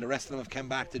Oisin Doyle. The rest of them have come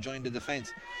back to join the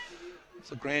defence.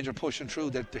 So Grange are pushing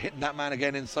through. They're hitting that man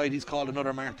again inside. He's called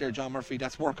another mark there, John Murphy.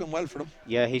 That's working well for them.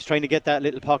 Yeah, he's trying to get that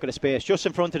little pocket of space just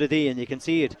in front of the D, and you can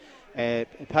see it.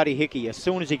 Paddy Hickey, as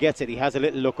soon as he gets it, he has a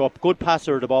little look up. Good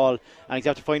passer of the ball, and he's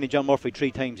after finding John Murphy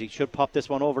 3 times. He should pop this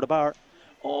one over the bar.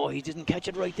 Oh, he didn't catch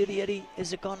it right, did he, Eddie?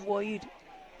 Is it gone wide?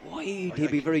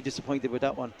 He'd be very disappointed with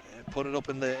that one. Put it up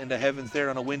in the heavens there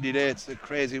on a windy day. It's a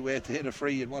crazy way to hit a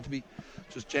free. You'd want to be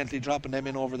just gently dropping them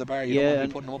in over the bar. You don't want to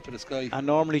be putting them up in the sky. And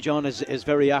normally John is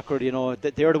very accurate. You know,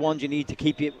 they're the ones you need to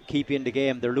keep you in the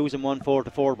game. They're losing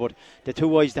 1-4, but the 2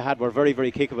 wides they had were very,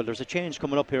 very kickable. There's a change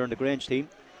coming up here in the Grange team.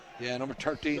 Yeah, number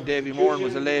 13 Davy Moran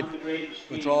was a late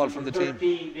withdrawal from the team.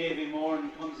 13 Davy Moran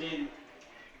comes in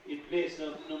place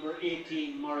of number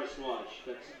 18 Morris Walsh.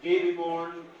 That's Davy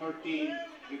Moran, 13,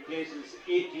 replaces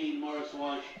 18 Morris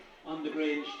Walsh on the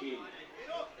Grange team.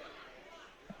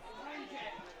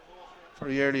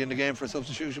 Very early in the game for a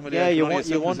substitution. Yeah, you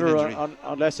wonder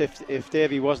unless if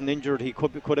Davy wasn't injured, he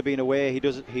could have been away.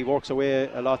 He works away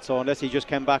a lot, so unless he just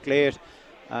came back late,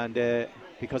 and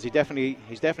because he's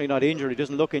definitely not injured, he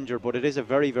doesn't look injured, but it is a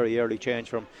very, very early change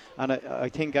from him. And I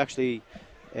think actually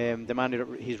the man that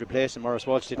he's replacing, Morris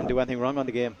Walsh, didn't do anything wrong on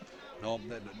the game. No,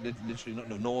 literally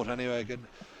nothing of note anyway.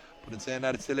 But in saying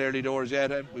that, it's still early doors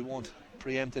yet. We won't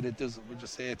preempt it. We'll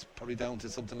just say it's probably down to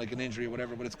something like an injury or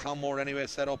whatever. But it's Clonmore anyway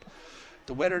set up.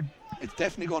 The weather, it's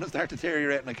definitely going to start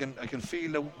deteriorating. I can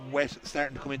feel the wet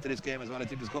starting to come into this game as well. I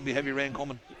think there's going to be heavy rain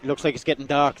coming. It looks like it's getting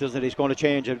dark, doesn't it? It's going to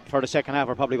change for the second half.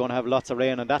 We're probably going to have lots of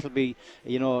rain, and that'll be,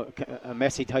 a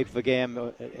messy type of a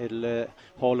game. It'll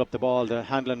hold up the ball. The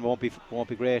handling won't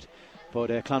be great. But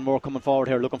Clonmore coming forward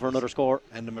here looking for another score.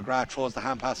 And the McGrath throws the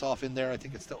hand pass off in there. I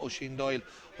think it's to Oisin Doyle.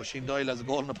 Oisin Doyle has a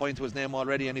goal and a point to his name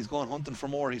already, and he's going hunting for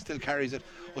more. He still carries it.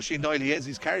 Oisin Doyle,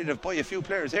 he's carried it by a few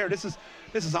players here. This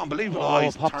is unbelievable.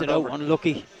 He's popped it out.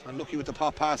 Unlucky with the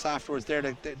pop pass afterwards there.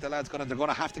 The lads they're going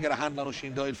to have to get a handle on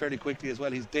Oisin Doyle fairly quickly as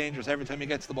well. He's dangerous every time he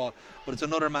gets the ball. But it's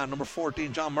another man, number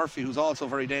 14, John Murphy, who's also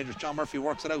very dangerous. John Murphy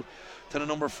works it out to the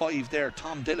number 5 there,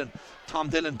 Tom Dillon. Tom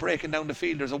Dillon breaking down the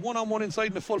field. There's a one-on-one inside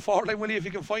in the full forward line, Willie, if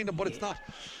you can find him, but it's not.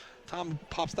 Tom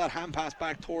pops that hand pass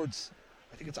back towards,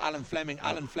 I think it's Alan Fleming.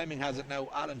 Alan Fleming has it now.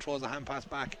 Alan throws a hand pass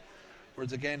back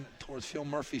towards Fionn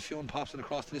Murphy. Fionn pops it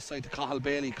across to this side to Cathal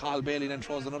Bailey. Cathal Bailey then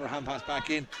throws another hand pass back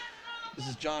in. This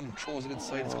is John, throws it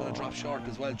inside. It's going to drop short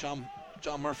as well. John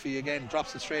Murphy again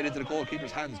drops it straight into the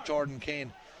goalkeeper's hands. Jordan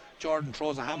Kane. Jordan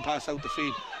throws a hand pass out the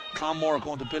field. Clonmore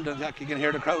going to build an attack. You can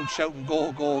hear the crowd shouting,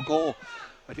 go, go, go.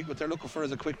 I think what they're looking for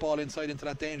is a quick ball inside into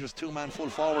that dangerous 2-man full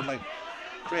forward line.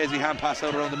 Crazy hand pass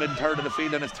out around the mid-third of the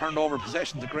field, and it's turned over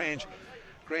possession to Grange.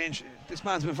 This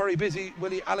man's been very busy.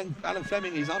 Willie Alan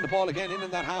Fleming, he's on the ball again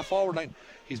in that half forward line.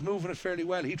 He's moving it fairly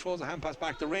well. He throws a hand pass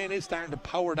back. The rain is starting to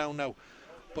power down now,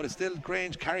 but it's still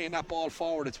Grange carrying that ball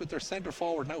forward. It's with their centre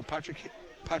forward now, Patrick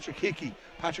Hickey.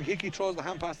 Patrick Hickey throws the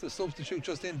hand pass to the substitute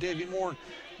just in, Davy Moore.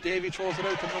 Davy throws it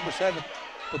out to number 7,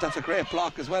 but that's a great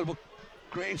block as well. But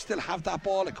Grange still have that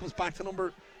ball. It comes back to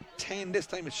number 10 this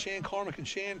time. It's Shane Cormack, and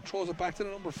Shane throws it back to the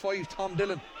number 5, Tom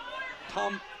Dillon.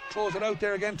 Tom throws it out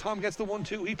there again. Tom gets the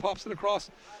 1-2. He pops it across,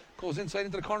 goes inside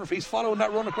into the corner. He's following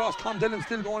that run across. Tom Dillon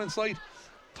still going inside.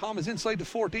 Tom is inside the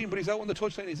 14, but he's out on the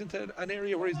touchline. He's into an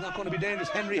area where he's not going to be dangerous.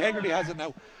 Henry Hegarty has it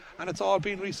now, and it's all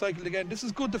being recycled again. This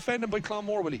is good defending by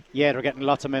Clonmore, Willie. Yeah, they're getting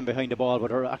lots of men behind the ball, but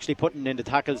they're actually putting in the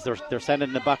tackles. They're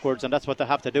sending them backwards, and that's what they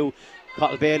have to do.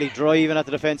 Cathal Bailey driving at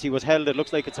the defence. He was held. It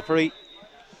looks like it's a free.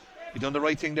 He done the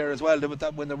right thing there as well. With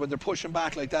that, when they're pushing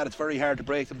back like that, it's very hard to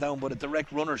break them down. But a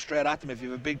direct runner straight at them, if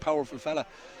you have a big, powerful fella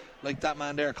like that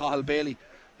man there, Cathal Bailey,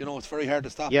 it's very hard to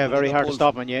stop. Yeah, very hard to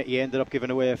stop, and you ended up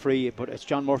giving away a free. But it's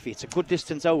John Murphy. It's a good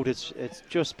distance out. It's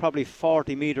just probably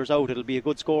 40 metres out. It'll be a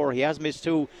good score. He has missed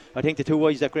 2. I think the 2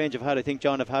 wides that Grange have had, I think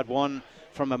John have had 1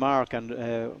 from a mark and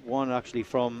 1 actually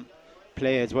from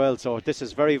play as well. So this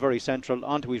is very, very central.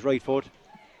 Onto his right foot,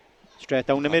 straight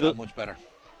down the middle. Much better.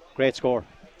 Great score.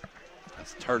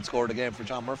 That's the third score of the game for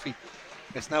John Murphy.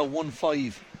 It's now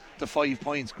 1-5 to 5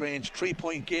 points. Grange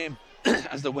 3-point game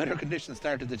as the weather conditions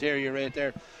start to deteriorate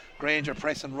there. Grange are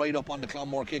pressing right up on the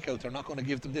Clonmore kick out. They're not going to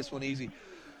give them this one easy.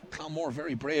 Clonmore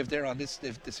very brave there on this.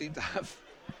 They seem to have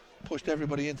pushed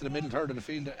everybody into the middle third of the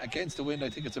field against the wind. I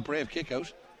think it's a brave kick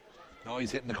out. No,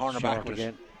 he's hitting the corner back with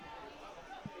it.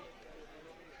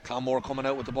 Clonmore coming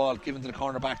out with the ball, giving to the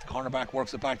cornerback. The cornerback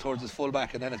works it back towards his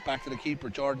fullback, and then it's back to the keeper,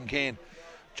 Jordan Kane.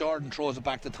 Jordan throws it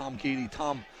back to Tom Keeley.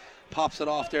 Tom pops it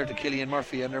off there to Killian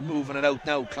Murphy, and they're moving it out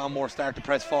now. Clonmore start to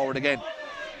press forward again.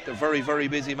 The very, very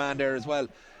busy man there as well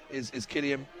is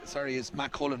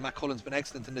Matt Cullen. Matt Cullen's been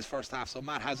excellent in this first half, so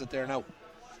Matt has it there now.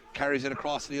 Carries it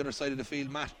across to the other side of the field.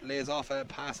 Matt lays off a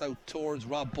pass out towards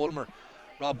Rob Bulmer.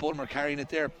 Rob Bulmer carrying it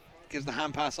there, gives the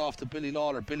hand pass off to Billy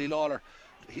Lawler. Billy Lawler,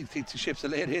 he ships a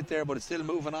late hit there, but it's still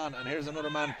moving on. And here's another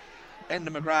man, Enda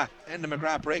McGrath. Enda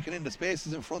McGrath breaking into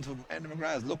spaces in front of him. Enda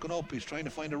McGrath is looking up. He's trying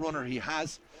to find a runner. He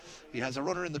has a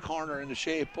runner in the corner in the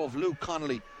shape of Luke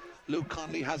Connolly. Luke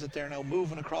Connolly has it there now,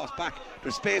 moving across back.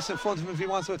 There's space in front of him if he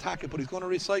wants to attack it, but he's going to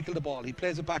recycle the ball. He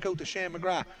plays it back out to Shane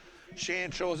McGrath.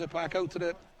 Shane throws it back out to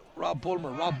the Rob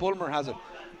Bulmer. Rob Bulmer has it.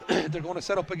 They're going to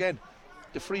set up again.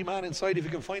 The free man inside, if you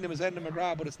can find him, is Enda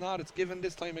McGrath, but it's not. It's given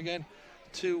this time again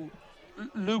to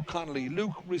Luke Connolly.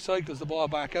 Luke recycles the ball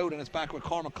back out, and it's back with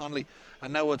Cormac Connolly,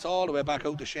 and now it's all the way back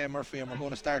out to Shane Murphy, and we're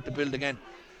going to start to build again.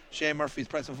 Shane Murphy's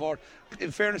pressing forward.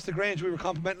 In fairness to Grange, we were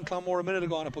complimenting Clonmore a minute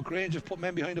ago on it, but Grange have put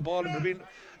men behind the ball and they're being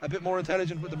a bit more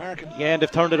intelligent with the marking. Yeah, and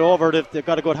they've turned it over. They've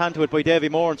got a good hand to it by Davy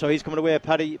Moore, and so he's coming away.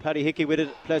 Paddy Hickey with it,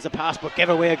 plays a pass, but gave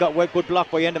away. Got a good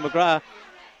block by Enda McGrath.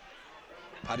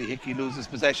 Paddy Hickey loses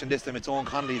possession this time. It's Owen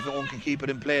Connolly. If Owen can keep it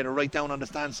in play, they're right down on the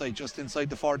stand side, just inside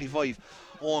the 45.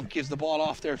 Owen gives the ball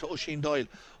off there to Oisin Doyle.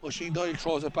 Oisin Doyle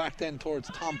throws it back then towards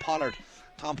Tom Pollard.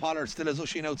 Tom Pollard still has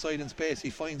Oisin outside in space.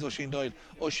 He finds Oisin Doyle.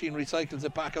 Oisin recycles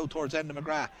it back out towards Enda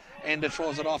McGrath. Enda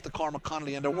throws it off to Cormac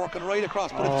Connolly, and they're working right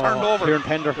across, but it's turned over. Kieran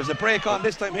Pender. There's a break on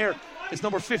this time here. It's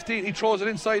number 15. He throws it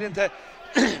inside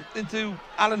into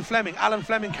Alan Fleming. Alan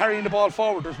Fleming carrying the ball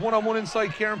forward. There's one-on-one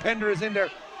inside. Kieran Pender is in there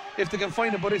if they can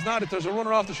find him, but he's not. If there's a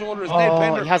runner off the shoulder, it's Ned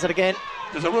Pender. He has it again.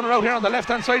 There's a runner out here on the left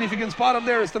hand side. If you can spot him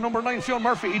there, it's the number 9 Fionn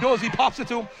Murphy. He pops it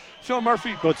to him. Fionn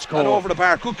Murphy, good score, and over the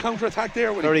bar. Good counter attack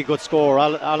there. Very good score.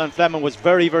 Alan Fleming was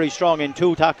very, very strong in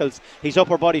 2 tackles. His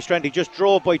upper body strength, he just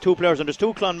drove by 2 players, and there's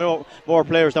 2 Clonmore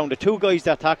players down. The 2 guys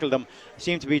that tackled him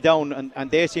seem to be down, and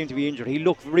they seem to be injured. He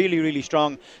looked really, really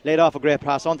strong. Laid off a great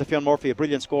pass onto Fionn Murphy. A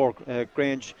brilliant score.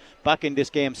 Grange back in this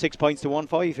game. 6 points to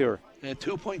 1-5 here.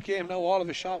 2-point game now. All of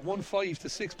a shot. 1-5 to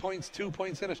 6 points. 2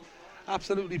 points in it.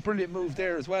 Absolutely brilliant move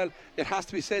there as well. It has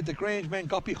to be said the Grange men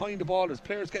got behind the ball. There's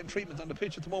players getting treatment on the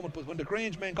pitch at the moment, but when the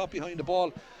Grange men got behind the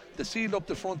ball, they sealed up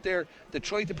the front there. They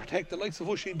tried to protect the likes of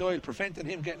Oisin Doyle, preventing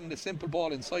him getting the simple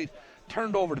ball inside.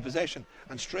 Turned over the possession,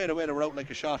 and straight away they were out like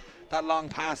a shot. That long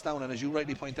pass down, and as you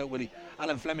rightly point out, Willie,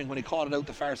 Alan Fleming, when he caught it out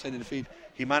the far side of the field,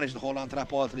 he managed to hold on to that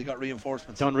ball till he got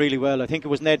reinforcements. Done really well. I think it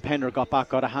was Ned Pender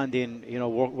got a hand in,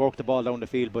 worked the ball down the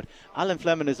field. But Alan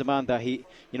Fleming is a man that he,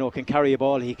 can carry a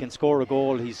ball, he can score a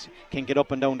goal, he can get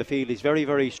up and down the field. He's very,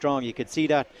 very strong. You could see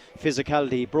that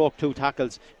physicality. He broke 2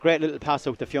 tackles. Great little pass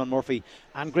out to Fionn Murphy.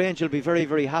 And Grange will be very,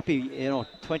 very happy.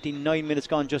 29 minutes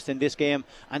gone just in this game,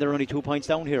 and they're only 2 points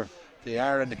down here. They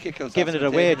are, and the kickouts. Giving it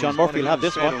away. John Murphy will have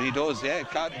this one. He does, yeah.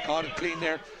 Caught it clean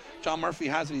there. John Murphy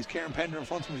has it. He's Kieran Pender in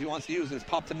front of him if he wants to use it. It's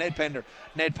popped to Ned Pender.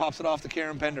 Ned pops it off to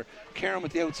Kieran Pender. Kieran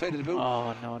with the outside of the boot.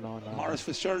 Oh, no. Morris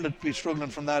Fitzgerald would be struggling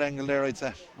from that angle there, I'd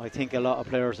say. I think a lot of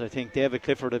players. I think David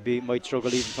Clifford might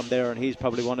struggle even from there, and he's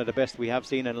probably one of the best we have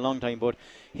seen in a long time. But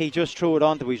he just threw it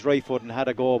onto his right foot and had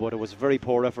a go, but it was a very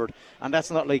poor effort. And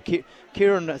that's not like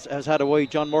Kieran has had a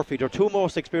wide. John Murphy, they're 2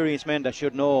 most experienced men that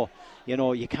should know.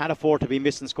 You can't afford to be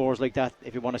missing scores like that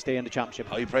if you want to stay in the championship.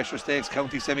 High pressure stakes,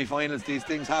 county semi-finals, these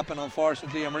things happen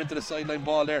unfortunately, and we're into the sideline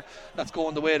ball there. That's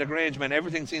going the way of the Grange men.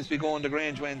 Everything seems to be going the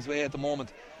Grange men's way at the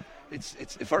moment.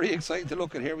 It's very exciting to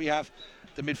look at. Here we have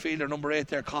the midfielder number 8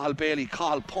 there, Cathal Bailey.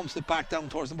 Cathal pumps it back down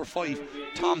towards number 5,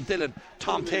 Tom Dillon.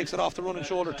 Tom takes it off the running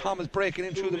shoulder. Tom is breaking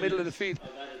in through the middle of the field,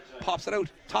 pops it out.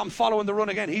 Tom following the run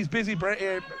again. He's busy,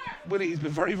 Willie. He's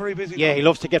been very, very busy. Yeah, he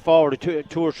loves to get forward.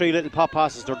 2 or 3 little pop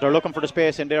passes. They're looking for the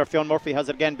space in there. Fionn Murphy has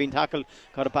it again, been tackled.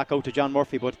 Got it back out to John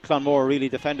Murphy, but Clonmore really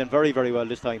defending very, very well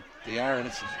this time. They are, and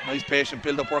it's a nice patient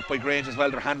build-up work by Grange as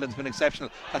well. Their handling's been exceptional.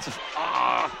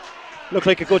 Looked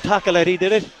like a good tackle, Eddie,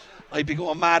 did it? I'd be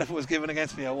going mad if it was given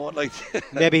against me. I won't like.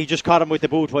 Maybe he just caught him with the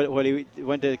boot while he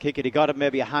went to kick it. He got it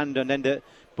maybe a hand, and then the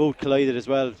both collided as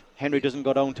well. Henry doesn't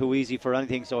go down too easy for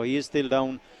anything, so he is still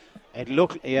down. It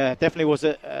looked, definitely was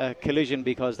a collision,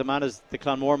 because the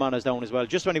Clonmore man is down as well.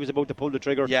 Just when he was about to pull the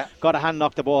trigger, got a hand,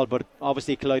 knocked the ball, but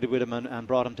obviously collided with him and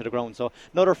brought him to the ground. So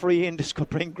another free in. This could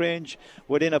bring Grange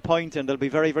within a point, and they'll be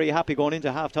very, very happy going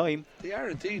into half time. They are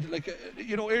indeed.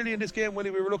 Early in this game,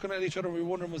 Willie, we were looking at each other, we were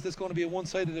wondering, was this going to be a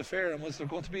one-sided affair, and was there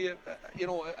going to be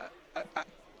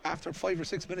after 5 or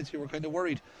 6 minutes you were kind of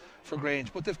worried for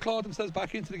Grange, but they've clawed themselves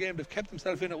back into the game. They've kept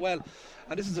themselves in it well,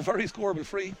 and this is a very scoreable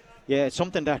free. Yeah, it's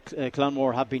something that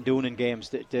Clonmore have been doing in games,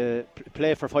 to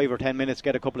play for 5 or 10 minutes,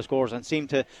 get a couple of scores, and seem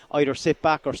to either sit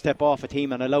back or step off a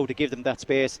team and allow to give them that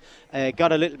space.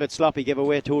 Got a little bit sloppy, gave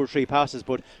away 2 or 3 passes,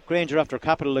 but Grange are after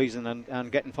capitalising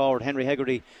and getting forward. Henry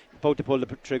Hegarty about to pull the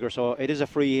trigger, so it is a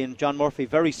free in. John Murphy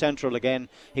very central again.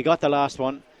 He got the last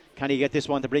one. Can he get this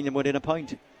one to bring them within a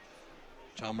point?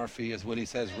 John Murphy, as Willie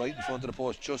says, right in front of the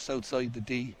post, just outside the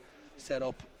D, set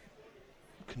up.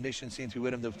 Conditions seem to be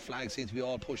with him. The flag seems to be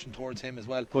all pushing towards him as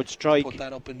well. Good strike. Put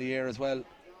that up in the air as well.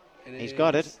 He's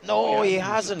got it. No, he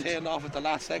hasn't. Tailed off at the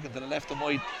last second and left him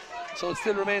wide. So it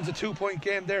still remains a 2-point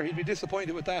game there. He'd be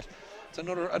disappointed with that. It's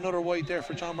another wide there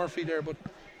for John Murphy there, but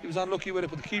he was unlucky with it.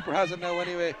 But the keeper has it now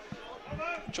anyway.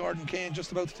 Jordan Kane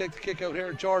just about to take the kick out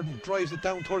here. Jordan drives it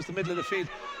down towards the middle of the field.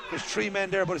 There's 3 men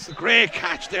there, but it's a great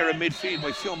catch there in midfield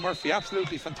by Fionn Murphy.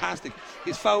 Absolutely fantastic.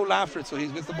 He's fouled after it, so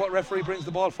the referee brings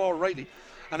the ball forward rightly.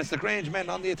 And it's the Grange men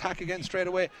on the attack again straight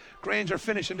away. Grange are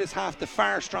finishing this half the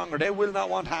far stronger. They will not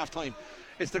want half time.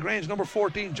 It's the Grange number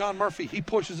 14, John Murphy. He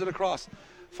pushes it across,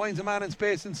 finds a man in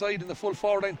space inside in the full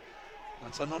forward line.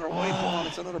 That's another wide ball.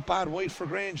 It's another bad wide for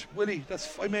Grange. Willie,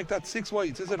 I make that 6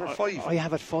 wides, is it, or 5? I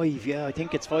have it 5, yeah, I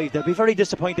think it's 5. They'll be very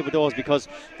disappointed with those, because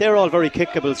they're all very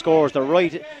kickable scores. They're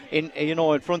right in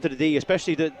front of the D,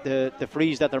 especially the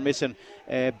frees that they're missing.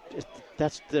 They're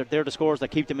the scores that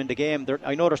keep them in the game.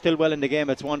 I know they're still well in the game.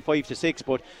 It's 1-5 to 6,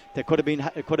 but it could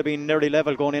have been nearly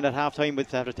level going in at half time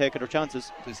with after taking their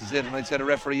chances. This is it, and I'd say the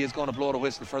referee is going to blow the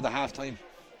whistle for the half time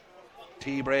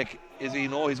tea break. Is he?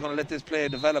 No, he's going to let this play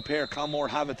develop here. Clonmore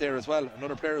have it there as well.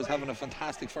 Another player who's having a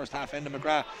fantastic first half, Enda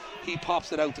McGrath. He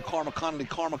pops it out to Cormac Connolly.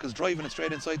 Cormac is driving it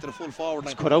straight inside to the full forward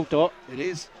line. It's cut out though. It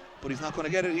is, but he's not going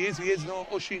to get it. He is. No,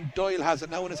 Oisin Doyle has it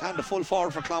now in his hand, the full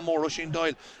forward for Clonmore. Oisin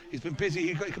Doyle, he's been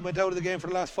busy. He went out of the game for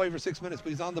the last 5 or 6 minutes,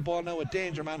 but he's on the ball now, a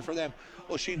danger man for them.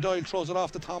 Oisin Doyle throws it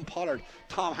off to Tom Pollard.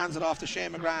 Tom hands it off to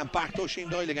Shane McGrath, and back to Oisin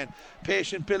Doyle again.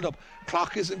 Patient build up.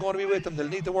 Clock isn't going to be with them. They'll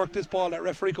need to work this ball. That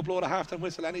referee could blow the half-time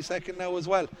whistle any second now as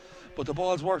well. But the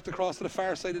ball's worked across to the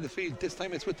far side of the field. This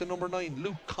time it's with the number 9,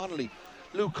 Luke Connolly.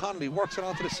 Luke Connolly works it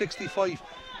onto the 65,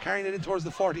 carrying it in towards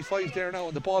the 45 there now,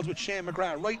 and the ball's with Shane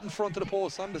McGrath right in front of the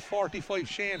post on the 45.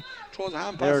 Shane throws a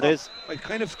hand pass. There it is. I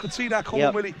kind of could see that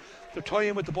coming, Willie. They're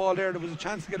tying with the ball there. There was a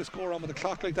chance to get a score on with a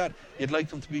clock like that. You'd like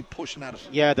them to be pushing at it.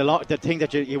 Yeah, the thing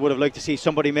that you would have liked to see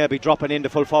somebody maybe dropping in the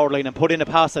full forward line and put in a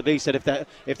pass at least, that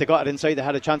if they got it inside they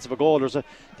had a chance of a goal.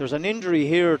 There's an injury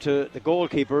here to the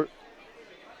goalkeeper,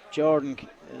 Jordan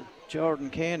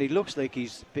Kane. He looks like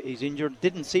he's injured.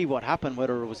 Didn't see what happened,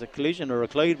 whether it was a collision or a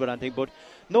collide with anything, but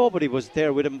nobody was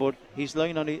there with him. But he's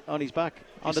lying on his back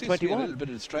on the 21. A little bit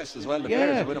of stress as well. The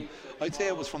players with him. I'd say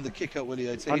it was from the kick out, Willie.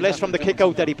 Unless from the kick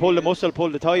out that he pulled the muscle,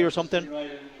 pulled the tie or something.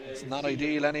 It's not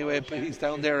ideal anyway, but he's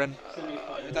down there, and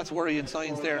that's worrying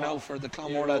signs there now for the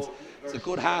Clonmore lads. It's a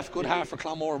good half for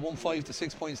Clonmore. 1-5 to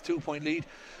 6 points, 2-point lead.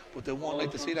 But they won't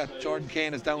like to see that. Jordan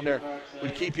Kane is down there.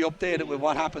 We'll keep you updated with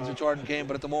what happens with Jordan Kane,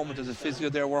 but at the moment there's a physio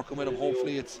there working with him.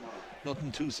 Hopefully it's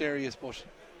nothing too serious, but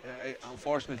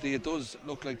unfortunately it does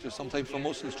look like there's some type of a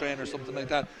muscle strain or something like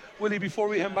that. Willie, before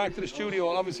we head back to the studio,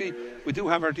 obviously we do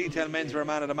have our detailed menswear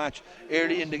man of the match.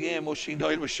 Early in the game, Oisin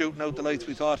Doyle was shooting out the lights.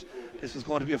 We thought this was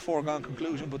going to be a foregone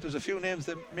conclusion, but there's a few names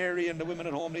that Mary and the women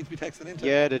at home need to be texting into.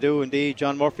 Yeah, they do indeed.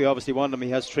 John Murphy obviously won them.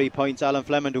 He has 3 points. Alan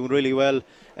Fleming doing really well.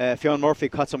 Fionn Murphy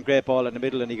caught some great ball in the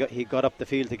middle, and he got up the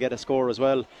field to get a score as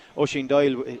well. Oisin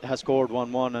Doyle has scored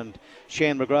 1-1, and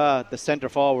Shane McGrath, the centre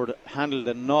forward, handled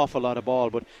an awful lot of ball.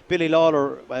 But Billy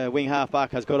Lawler, wing half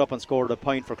back, has got up and scored a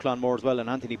point for Clonmore as well, and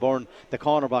Anthony Byrne, the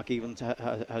cornerback, even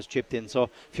has chipped in. So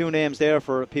few names there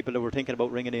for people who were thinking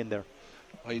about ringing in there.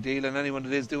 Ideal, and anyone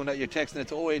that is doing that, you're texting it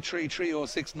to 083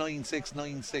 306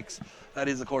 9696. That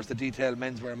is, of course, the detailed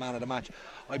menswear man of the match.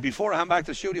 Before I hand back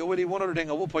to the studio, Willie, one other thing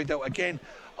I will point out again.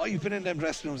 I've been in them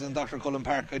dressing rooms in Dr. Cullen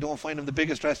Park. I don't find them the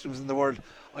biggest dressing rooms in the world.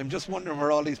 I'm just wondering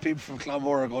where all these people from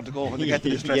Clonmore are going to go when they get to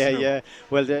this dressing room. Yeah.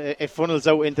 Well, it funnels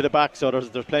out into the back, so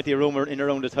there's plenty of room in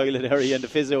around the toilet area and the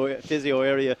physio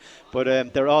area.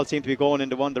 But they all seem to be going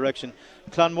into one direction.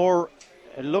 Clonmore,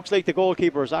 it looks like the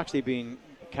goalkeeper has actually been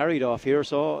carried off here,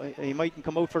 so he mightn't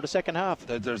come out for the second half.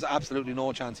 There's absolutely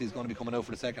no chance he's going to be coming out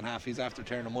for the second half. He's after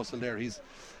tearing a muscle there. He's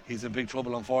in big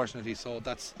trouble, unfortunately. So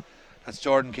that's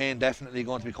Jordan Kane definitely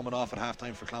going to be coming off at half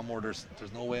time for Clonmore. There's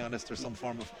no way on this. There's some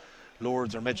form of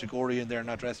Lourdes or Medjugorje in there in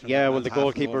that dressing room. Yeah, well, the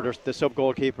goalkeeper, the sub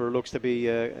goalkeeper, looks to be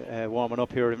warming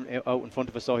up here out in front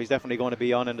of us, so he's definitely going to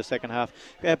be on in the second half.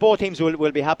 Both teams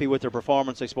will be happy with their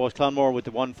performance, I suppose. Clonmore with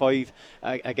the 1-5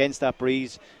 against that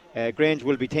breeze. Grange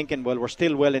will be thinking, well, we're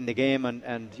still well in the game,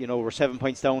 and we're 7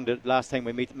 points down the last time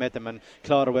we met them, and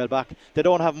Claude are well back. They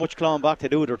don't have much clawing back to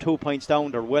do. They're 2 points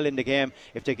down. They're well in the game.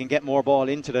 If they can get more ball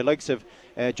into the likes of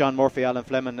John Murphy, Alan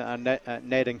Fleming, and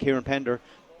Ned and Kieran Pender,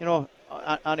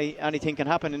 anything can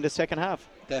happen in the second half.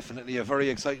 Definitely a very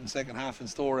exciting second half in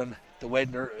store, and the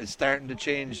weather is starting to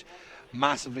change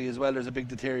massively as well. There's a big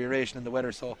deterioration in the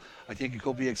weather, so I think it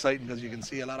could be exciting because you can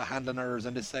see a lot of handling errors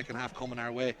in this second half coming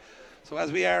our way. So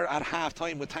as we are at half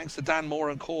time, with thanks to Dan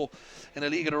Moore and Co in a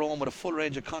league of their own with a full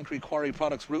range of concrete quarry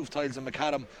products, roof tiles and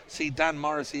macadam, see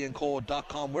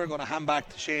danmorrisseyandco.com. We're going to hand back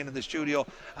to Shane in the studio,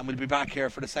 and we'll be back here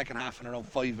for the second half in around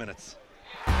 5 minutes.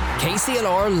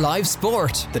 KCLR Live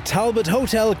Sport. The Talbot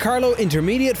Hotel Carlow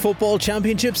Intermediate Football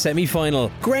Championship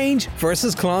semi-final. Grange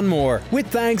versus Clonmore. With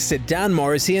thanks to Dan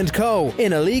Morrissey and Co.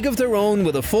 In a league of their own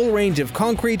with a full range of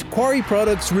concrete, quarry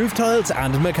products, roof tiles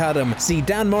and macadam. See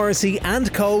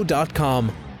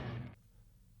danmorrisseyandco.com.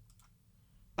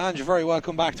 And you're very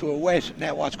welcome back to a wet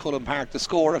Netwatch Cullen Park. The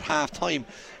score at half time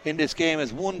in this game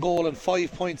is 1 goal and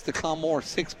 5 points to Clonmore,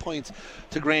 6 points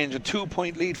to Grange. A 2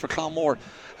 point lead for Clonmore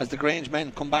as the Grange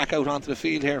men come back out onto the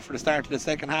field here for the start of the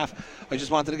second half. I just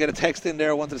wanted to get a text in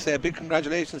there. I wanted to say a big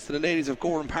congratulations to the ladies of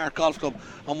Goran Park Golf Club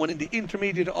on winning the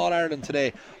Intermediate All-Ireland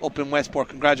today up in Westport.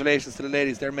 Congratulations to the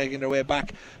ladies. They're making their way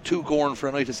back to Goran for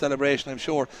a night of celebration, I'm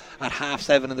sure. At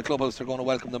 7:30 in the clubhouse, they're going to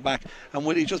welcome them back. And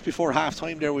Willie, just before half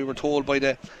time there, we were told by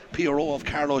the PRO of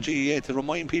Carlow GEA to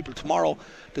remind people tomorrow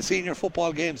the senior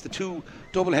football games, the two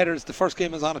double headers. The first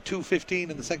game is on at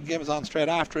 2:15 and the second game is on straight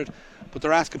after it, but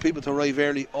they're asking people to arrive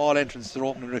early. All entrances are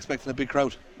open and they're expecting a big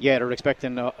crowd. Yeah, they're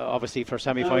expecting obviously for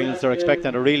semi-finals they're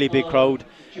expecting a really big crowd.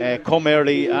 Come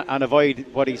early and avoid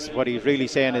what he's really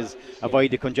saying is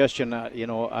avoid the congestion at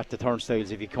the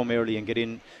turnstiles. If you come early and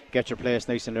get your place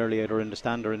nice and early, either in the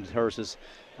stand or in the terraces,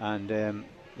 and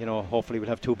hopefully we'll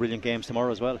have 2 brilliant games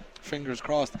tomorrow as well. Fingers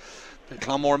crossed. The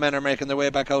Clonmore men are making their way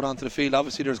back out onto the field.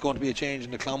 Obviously there's going to be a change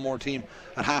in the Clonmore team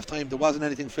at half time. There wasn't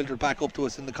anything filtered back up to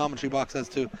us in the commentary box as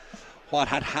to what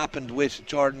had happened with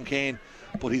Jordan Kane,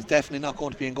 but he's definitely not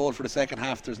going to be in goal for the second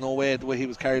half. There's no way, the way he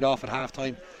was carried off at half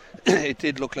time. It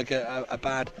did look like a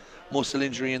bad muscle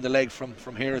injury in the leg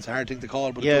from here. It's a hard thing to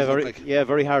call, but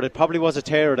very hard. It probably was a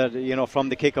tear that from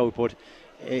the kick out, but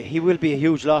he will be a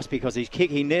huge loss because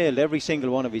he nailed every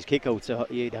single one of his kickouts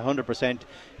 100%.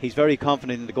 He's very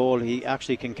confident in the goal. He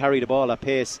actually can carry the ball at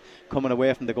pace coming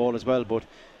away from the goal as well, but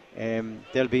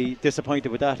they'll be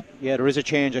disappointed with that. Yeah, there is a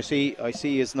change. I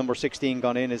see his number 16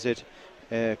 gone in. Is it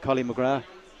Collie McGrath?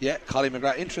 Yeah, Collie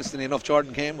McGrath. Interestingly enough,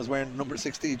 Jordan Kane was wearing number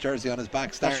 16 jersey on his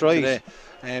back starting That's right.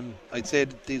 today. I'd say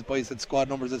these boys had squad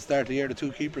numbers at the start of the year, the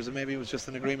two keepers, and maybe it was just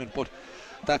an agreement, but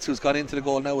that's who's got into the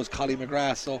goal now is Collie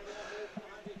McGrath. So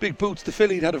big boots to fill.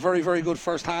 He'd had a very, very good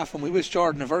first half, and we wish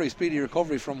Jordan a very speedy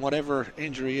recovery from whatever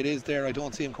injury it is there. I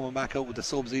don't see him coming back out with the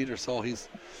subs either, so he's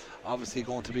obviously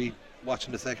going to be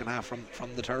watching the second half from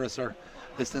the terrace or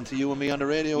listening to you and me on the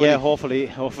radio. Yeah, hopefully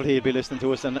he'll be listening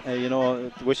to us, and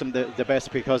wish him the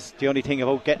best, because the only thing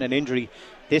about getting an injury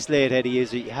this late, Eddie,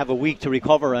 is you have a week to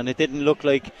recover, and it didn't look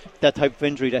like that type of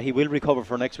injury that he will recover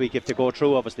for next week if they go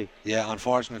through, obviously. Yeah,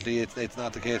 unfortunately it's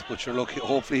not the case, but sure, look,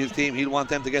 hopefully his team, he'll want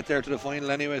them to get there to the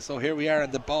final anyway. So here we are,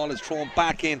 and the ball is thrown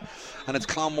back in, and it's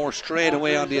Clonmore straight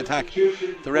away on the attack.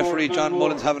 The referee John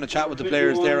Mullins having a chat with the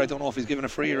players there. I don't know if he's giving a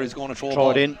free or he's going to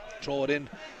throw it in. So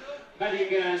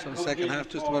the second half,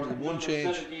 just about one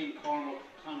change.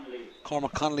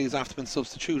 Cormac Connolly has after been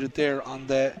substituted there on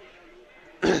the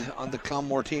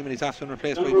Clonmore team, and he's after been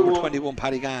replaced by number 21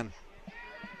 Paddy Gann.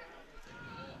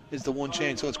 Is the one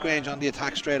change. So it's Grange on the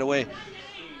attack straight away.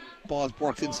 Ball's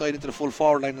worked inside into the full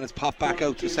forward line, and it's popped back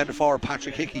out to the centre forward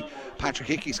Patrick Hickey. Patrick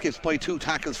Hickey skips by 2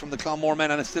 tackles from the Clonmore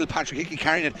men, and it's still Patrick Hickey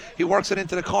carrying it. He works it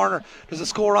into the corner. There's a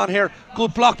score on here.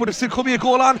 Good block, but it still could be a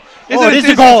goal on.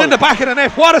 It's in the back of the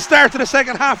net. What a start to the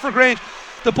second half for Grange.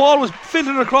 The ball was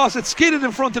filtered across. It skidded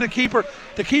in front of the keeper.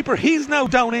 The keeper, he's now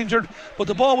down injured, but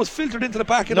the ball was filtered into the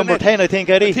back of the net. Number 10, I think,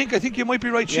 Eddie. I think you might be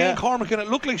right. Shane Cormac, and it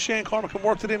looked like Shane Cormac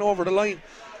worked it in over the line.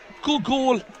 Good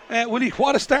goal, Willie.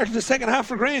 What a start to the second half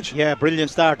for Grange. Yeah,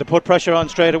 brilliant start to put pressure on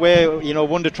straight away.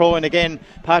 Won the throw in again.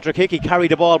 Patrick Hickey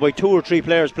carried the ball by 2 or 3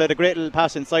 players, played a great little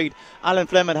pass inside. Alan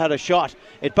Fleming had a shot.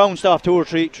 It bounced off 2 or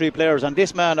 3 players, and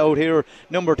this man out here,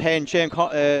 number 10, Shane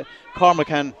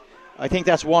Cormacan, I think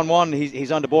that's 1-1.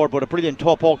 He's on the board, but a brilliant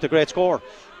toe poke, a great score.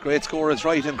 Great score is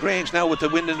right, and Grange now with the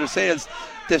wind in their sails,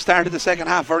 they've started the second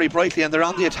half very brightly and they're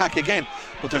on the attack again,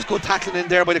 but there's good tackling in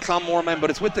there by the Clonmore men, but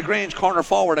it's with the Grange corner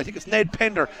forward. I think it's Ned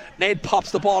Pender. Ned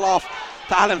pops the ball off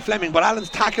to Alan Fleming, but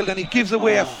Alan's tackled and he gives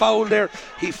away a foul there.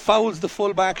 He fouls the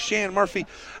fullback Shane Murphy,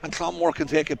 and Clonmore can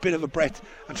take a bit of a breath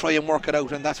and try and work it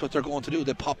out, and that's what they're going to do.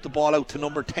 They pop the ball out to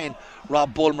number 10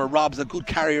 Rob Bulmer. Rob's a good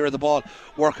carrier of the ball,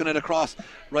 working it across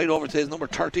right over to his number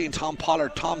 13 Tom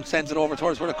Pollard. Tom sends it over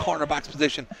towards where the cornerback's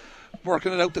position,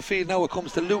 working it out the field. Now it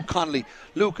comes to Luke Connolly.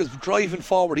 Luke is driving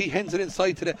forward. He hands it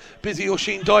inside to the busy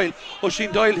Oisin Doyle.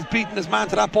 Oisin Doyle is beating his man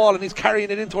to that ball and he's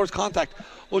carrying it in towards contact.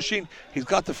 Oisin, he's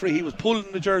got the free. He was pulling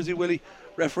the jersey, Willie.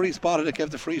 Referee spotted it, gave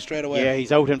the free straight away. Yeah,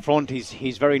 he's out in front.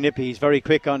 He's very nippy. He's very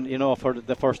quick on, for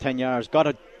the first 10 yards.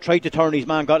 Tried to turn his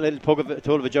man, got a little pull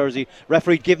of a jersey.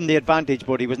 Referee given the advantage,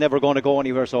 but he was never going to go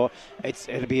anywhere. So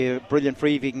it'll be a brilliant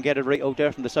free if he can get it right out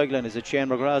there from the sideline. Is it Shane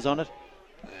McGrath's on it?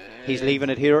 He's leaving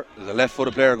it here. There's a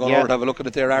left-footed player going over to have a look at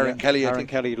it there. Aaron Kelly, I think.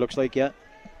 Kelly, it looks like, yeah.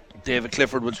 David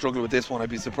Clifford would struggle with this one. I'd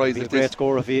be surprised if this... great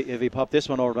score if he popped this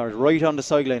one over right on the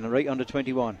sideline and right on the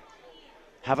 21.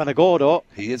 Having a go though.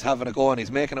 He is having a go and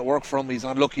he's making it work for him. He's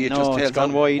unlucky. It just tails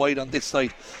gone wide on this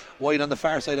side. Wide on the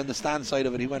far side, on the stand side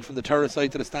of it. He went from the turret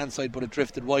side to the stand side, but it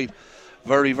drifted wide.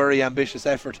 Very, very ambitious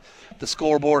effort. The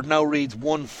scoreboard now reads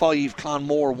 1-5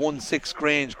 Clonmore, 1-6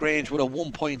 Grange. Grange with a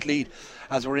 1 point lead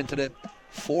as we're into the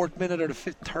 4th minute or the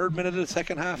 3rd minute of the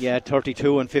second half. Yeah,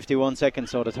 32 and 51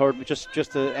 seconds, so the third,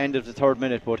 just the end of the 3rd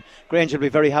minute. But Grange will be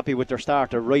very happy with their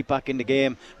start. They're right back in the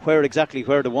game, where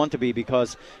they want to be,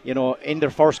 because in their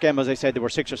first game, as I said, they were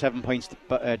 6 or 7 points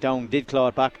down, did claw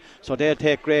it back, so they'll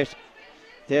take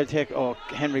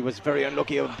Henry was very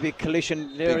unlucky. A big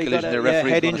collision there. Big collision. The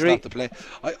referee's head injury. Stop the play.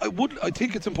 I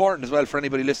think it's important as well for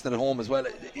anybody listening at home as well.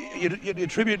 You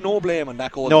attribute no blame on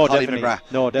that goal to Colin McGrath.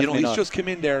 No, definitely he's just come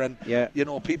in there and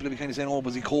people will be kind of saying,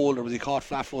 was he cold or was he caught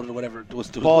flat-footed or whatever. There was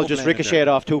ball just ricocheted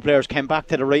off 2 players, came back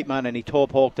to the right man and he toe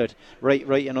poked it right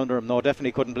and under him. No,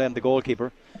 definitely couldn't blame the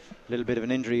goalkeeper. A little bit of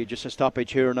an injury, just a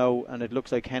stoppage here now, and it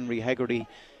looks like Henry Haggerty.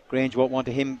 Grange won't want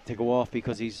him to go off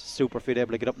because he's super fit,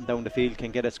 able to get up and down the field,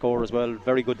 can get a score as well.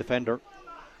 Very good defender.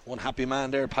 One happy man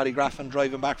there, Paddy Graffin,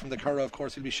 driving back from the Curragh. Of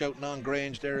course, he'll be shouting on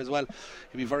Grange there as well.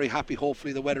 He'll be very happy.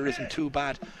 Hopefully the weather isn't too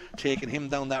bad, taking him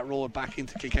down that road back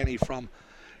into Kilkenny from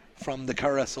the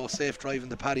Curragh. So safe driving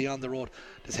the Paddy on the road.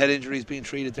 His head injury is being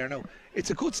treated there now.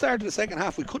 It's a good start to the second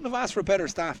half. We couldn't have asked for better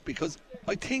staff, because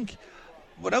I think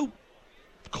without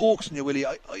coaxing you, Willie,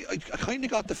 I kind of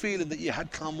got the feeling that you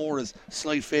had Clonmore as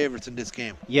slight favourites in this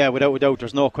game. Yeah, without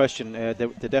there's no question. They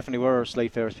definitely were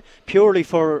slight favourites, purely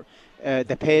for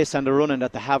the pace and the running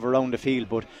that they have around the field.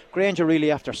 But Grange are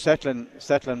really after settling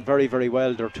very, very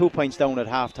well. They're 2 points down at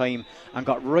half time and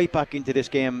got right back into this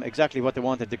game exactly what they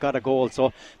wanted. They got a goal,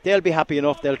 so they'll be happy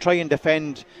enough. They'll try and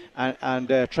defend and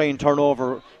try and turn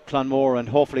over Clonmore, and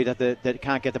hopefully that they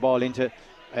can't get the ball into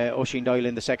Oisin Doyle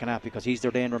in the second half, because he's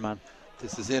their danger man.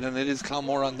 This is it, and it is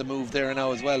Clonmore on the move there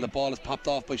now as well. The ball is popped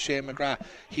off by Shane McGrath.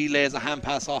 He lays a hand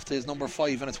pass off to his number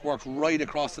 5, and it's worked right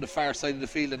across to the far side of the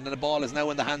field, and the ball is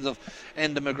now in the hands of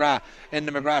Enda McGrath. Enda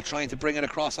McGrath trying to bring it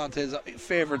across onto his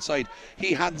favoured side.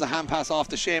 He hands a hand pass off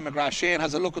to Shane McGrath. Shane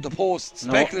has a look at the post.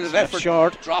 Speculative effort.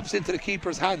 Short. Drops into the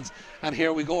keeper's hands. And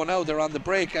here we go now. They're on the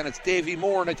break, and it's Davy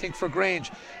Moran, I think, for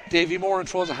Grange. Davy Moran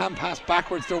throws a hand pass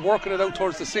backwards. They're working it out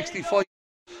towards the 65.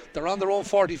 They're on their own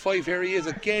 45. Here he is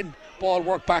again. Ball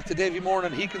work back to Davy Moran,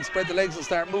 and he can spread the legs and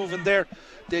start moving there.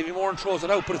 Davy Moran throws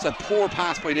it out, but it's a poor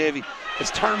pass by Davy.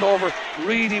 It's turned over.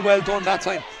 Really well done that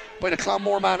time by the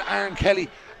Clonmore man, Aaron Kelly.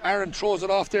 Aaron throws it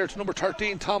off there to number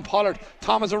 13, Tom Pollard.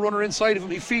 Tom has a runner inside of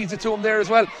him. He feeds it to him there as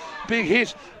well. Big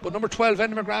hit. But number 12,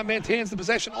 Enda McGrath, maintains the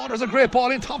possession. Oh, there's a great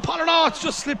ball in. Tom Pollard. Oh, it's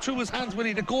just slipped through his hands,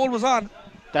 Willie. The goal was on.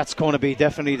 That's going to be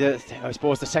definitely the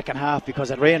second half, because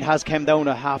the rain has come down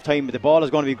at half time. The ball is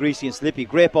going to be greasy and slippy.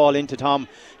 Great ball into Tom.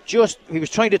 He was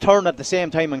trying to turn at the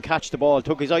same time and catch the ball.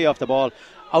 Took his eye off the ball,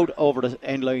 out over the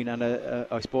end line, and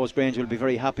I suppose Grange will be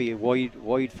very happy.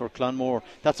 Wide for Clonmore.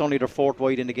 That's only their 4th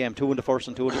wide in the game. 2 in the first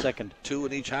and 2 in the second. 2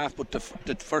 in each half, but the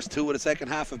first 2 of the second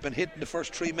half have been hit in the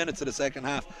first 3 minutes of the second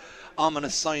half.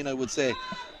 Ominous sign, I would say.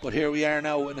 But here we are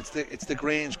now, and it's the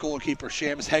Grange goalkeeper,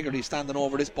 Seamus Hegarty, standing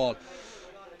over this ball.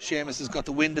 Seamus has got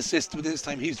the wind assist with this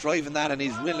time. He's driving that and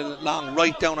he's reeling it long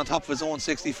right down on top of his own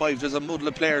 65. There's a muddle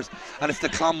of players and it's the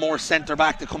Clonmore centre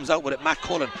back that comes out with it, Matt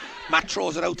Cullen. Matt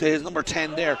throws it out to his number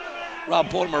 10 there, Rob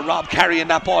Bulmer. Rob carrying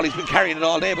that ball. He's been carrying it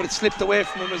all day, but it slipped away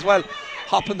from him as well.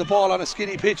 Hopping the ball on a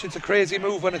skinny pitch. It's a crazy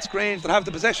move when it's Grange that have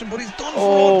the possession, but he's done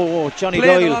for Johnny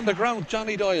playing Doyle it on the ground.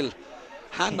 Johnny Doyle,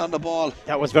 hand on the ball.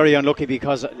 That was very unlucky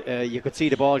because you could see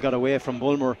the ball got away from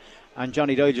Bulmer and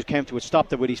Johnny Doyle just came to it,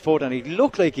 stopped it with his foot, and he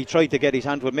looked like he tried to get his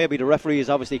hand to it. Maybe the referee is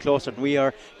obviously closer than we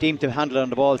are, deemed to handle it on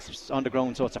the ball on the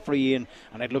ground, so it's a free in,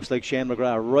 and it looks like Shane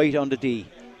McGrath right on the D.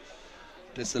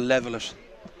 This will level it.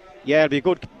 Yeah, it'll be a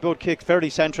good kick, fairly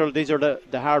central. These are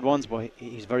the hard ones, but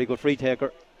he's a very good free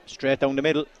taker. Straight down the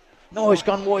middle. No, it's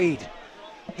gone wide.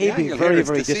 He'd be very,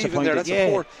 very disappointed.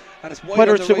 Yeah.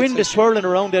 Whether it's the wind is swirling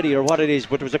around Eddie or what it is,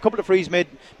 but there was a couple of frees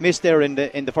missed there in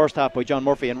the first half by John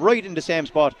Murphy, and right in the same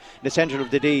spot, in the centre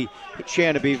of the D.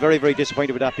 Shane would be very, very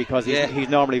disappointed with that because he's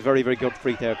normally very, very good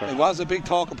free taker. It was a big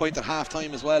talking point at half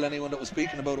time as well. Anyone that was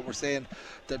speaking about it were saying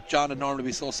that John would normally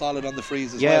be so solid on the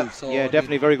frees as well. So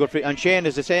definitely very good free. And Shane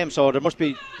is the same, so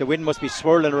the wind must be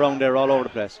swirling around there all over the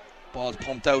place. Ball's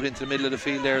pumped out into the middle of the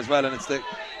field there as well, and it's the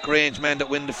Grange men that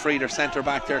win the free. Their centre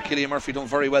back there, Killian Murphy, done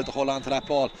very well to hold on to that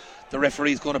ball. The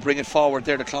referee's going to bring it forward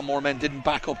there. The Clonmore men didn't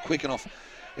back up quick enough.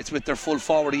 It's with their full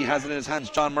forward. He has it in his hands,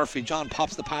 John Murphy. John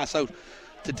pops the pass out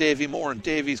to Davy Moore, and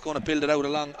Davy's going to build it out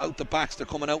out the backs. They're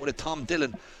coming out with it. Tom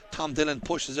Dillon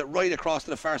pushes it right across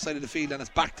to the far side of the field, and it's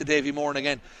back to Davy Moore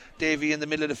again. Davy in the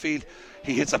middle of the field.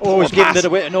 He hits a poor pass. Giving it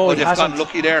away. No, they've gone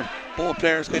lucky there. Both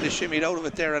players kind of shimmied out of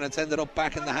it there, and it's ended up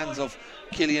back in the hands of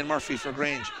Killian Murphy for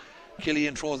Grange.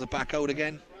 Killian throws it back out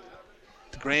again.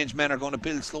 The Grange men are going to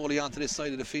build slowly onto this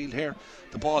side of the field here.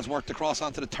 The ball's worked across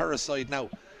onto the terrace side now,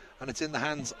 and it's in the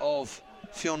hands of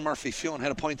Fionn Murphy. Fionn had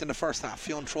a point in the first half.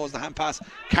 Fionn throws the hand pass,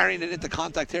 carrying it into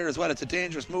contact here as well. It's a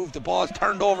dangerous move. The ball's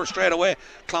turned over straight away.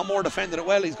 Clonmore defended it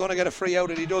well. He's going to get a free out,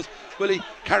 and he does. Will he?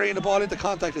 Carrying the ball into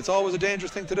contact. It's always a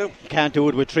dangerous thing to do. You can't do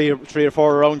it with three or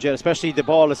four around you, especially the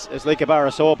ball is like a bar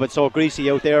of soap. It's so greasy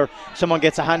out there. Someone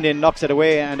gets a hand in, knocks it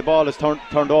away, and the ball is turned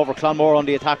over. Clonmore on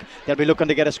the attack. They'll be looking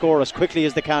to get a score as quickly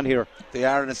as they can here. They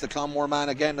are, and it's the Clonmore man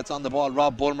again that's on the ball.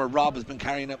 Rob Bulmer. Rob has been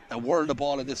carrying a world of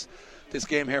ball in this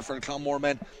game here for the Clonmore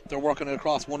men. They're working it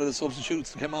across. One of the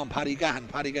substitutes come on, Paddy Gahan.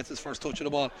 Paddy gets his first touch of the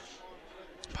ball.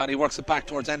 Paddy works it back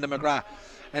towards Enda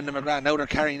McGrath. Now they're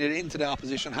carrying it into the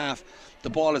opposition half. The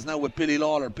ball is now with Billy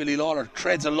Lawler. Billy Lawler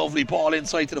treads a lovely ball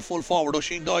inside to the full forward,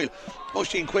 Oisin Doyle.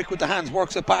 Oisin quick with the hands,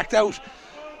 works it back out,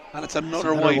 and it's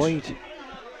another wide.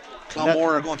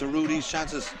 Clonmore are going to rue these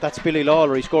chances. That's Billy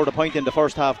Lawler. He scored a point in the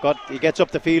first half. He gets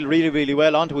up the field really, really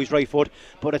well onto his right foot,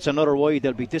 but it's another wide.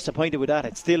 They'll be disappointed with that.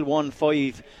 It's still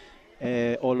 1-5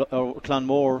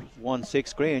 Clonmore,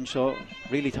 1-6 Grange, so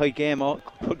really tight game.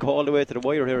 Could go all the way to the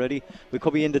wire here, Eddie. We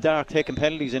could be in the dark taking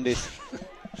penalties in this.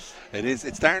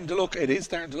 It's starting to look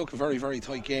a very, very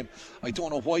tight game. I don't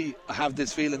know why I have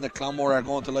this feeling that Clonmore are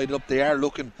going to light it up. They are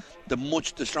looking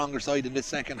the stronger side in this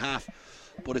second half,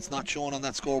 but it's not shown on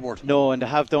that scoreboard. No, and they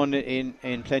have done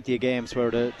in plenty of games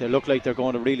where they look like they're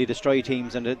going to really destroy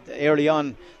teams, and early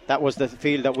on that was the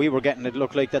feel that we were getting. It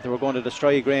looked like that they were going to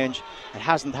destroy Grange. It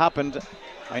hasn't happened.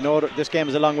 I know that this game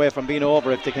is a long way from being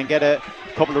over. If they can get a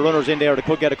couple of runners in there, they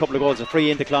could get a couple of goals. A free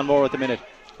into Clonmore at the minute.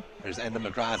 There's Enda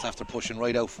McGrath after pushing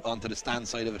right out onto the stand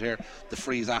side of it here. The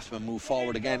frees after him move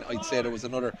forward again. I'd say there was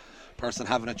another person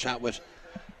having a chat with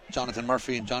Jonathan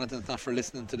Murphy, and Jonathan's not for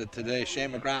listening to today.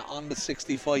 Shane McGrath on the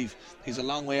 65. He's a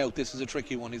long way out. This is a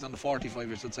tricky one. He's on the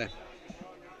 45, I should say.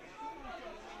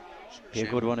 Be a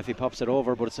good one if he pops it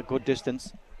over, but it's a good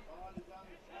distance.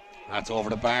 That's over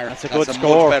the bar. That's a good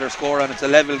score. Much better score, and it's a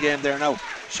level game there now.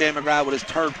 Shane McGrath with his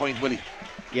third point, Willie.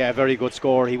 Yeah, very good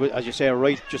score. He was, as you say,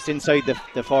 right just inside the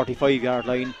 45-yard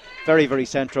line. Very, very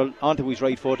central, onto his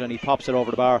right foot, and he pops it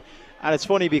over the bar. And it's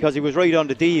funny because he was right on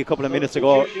the D a couple of minutes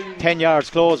ago, 10 yards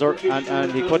closer,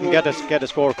 and he couldn't get a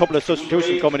score. A couple of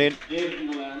substitutions coming in.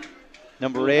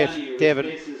 Number 8,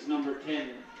 David.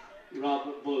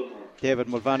 David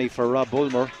Mulvaney for Rob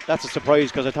Bulmer. That's a surprise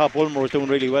because I thought Bulmer was doing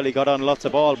really well. He got on lots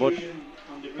of ball, but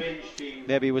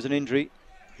maybe it was an injury.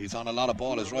 He's on a lot of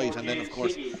ball, is right. And then, of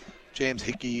course, James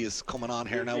Hickey is coming on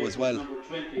here now as well.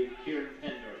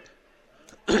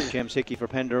 James Hickey for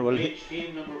Pender. Well,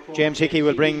 James Hickey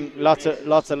will bring lots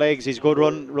of legs. He's a good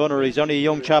runner. He's only a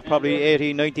young chap, probably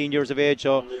 18, 19 years of age.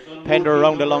 So Pender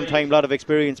around a long time, lot of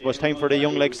experience. But it's time for the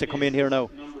young legs to come in here now.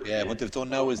 Yeah, what they've done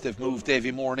now is they've moved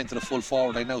Davy Moore into the full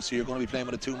forward line now. So you're going to be playing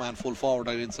with a two-man full forward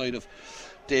line inside of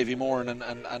Davy Moore and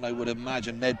I would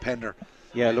imagine Ned Pender.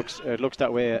 Yeah, it looks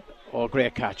that way. Oh,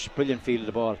 great catch. Brilliant field of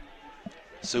the ball.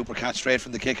 Super catch straight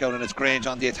from the kick out, and it's Grange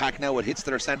on the attack now. It hits to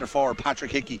their centre forward,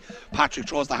 Patrick Hickey. Patrick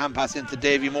throws the hand pass into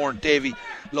Davy Moore. Davy,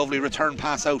 lovely return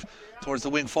pass out towards the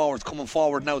wing forwards. Coming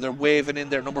forward now, they're waving in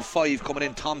there. Number 5 coming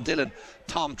in, Tom Dillon.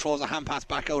 Tom throws a hand pass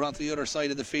back out onto the other side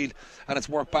of the field, and it's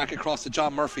worked back across to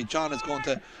John Murphy. John is going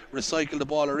to recycle the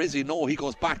ball, or is he? No, he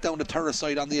goes back down the terrace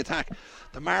side on the attack.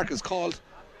 The mark is called,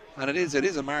 and it is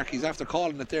a mark. He's after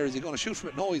calling it there. Is he going to shoot from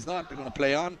it? No, he's not. They're going to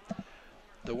play on.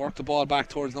 They work the ball back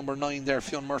towards number 9 there,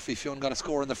 Fionn Murphy. Fionn got a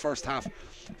score in the first half.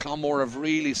 Clonmore have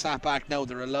really sat back now.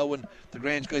 They're allowing the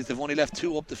Grange guys, they've only left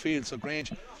 2 up the field, so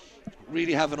Grange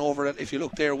really having over it. If you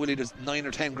look there, Willie, there's 9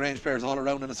 or 10 Grange players all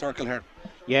around in a circle here.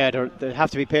 Yeah, they have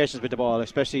to be patient with the ball,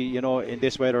 especially, you know, in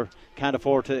this weather. Can't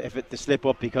afford to slip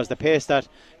up, because the pace that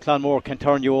Clonmore can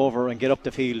turn you over and get up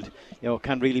the field, you know,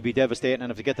 can really be devastating.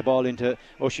 And if they get the ball into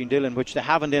Oisin Dillon, which they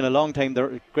haven't in a long time,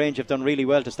 Grange have done really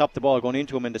well to stop the ball going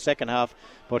into him in the second half.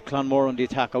 But Clonmore on the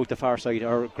attack out the far side,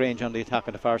 or Grange on the attack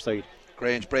on the far side.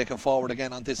 Grange breaking forward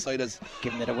again on this side, as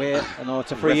giving it away. I know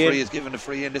it's a free in. The referee is giving the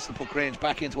free in. This will put Grange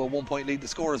back into a 1-point lead. The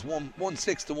score is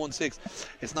 1-6 to 1-6.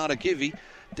 It's not a givey.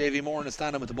 Davy Moore is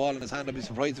standing with the ball in his hand. I'd be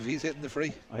surprised if he's hitting the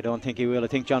free. I don't think he will. I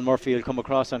think John Murphy will come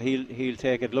across and he'll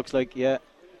take it. Looks like, yeah.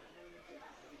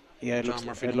 It John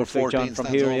Murphy, it looks like John from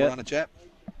here, on it,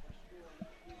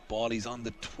 ball, he's on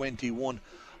the 21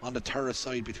 on the terrace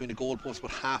side between the goalpost,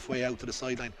 but halfway out to the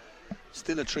sideline.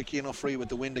 Still a tricky enough free with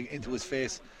the wind into his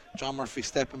face. John Murphy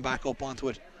stepping back up onto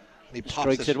it, and he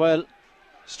pops strikes it well.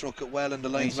 Struck it well, and the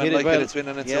linesman like it. It's in,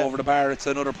 and it's over the bar. It's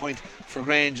another point for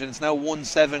Grange, and it's now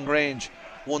 1-7 Grange,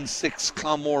 1-6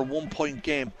 Clonmore, 1-point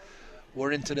game.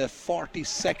 We're into the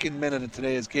 42nd minute of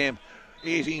today's game.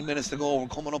 18 minutes to go. We're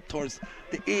coming up towards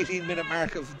the 18-minute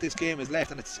mark of this game is left,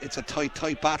 and it's a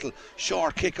tight battle.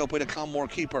 Short kick up with a Clonmore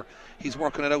keeper. He's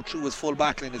working it out through his full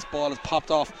backline. His ball has popped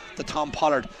off to Tom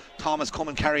Pollard. Tom is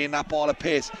coming, carrying that ball at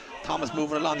pace. Tom is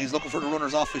moving along. He's looking for the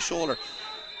runners off his shoulder.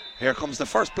 Here comes the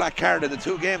first black card of the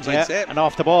 2 games, I'd say. An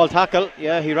off the ball tackle.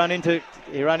 Yeah, he ran into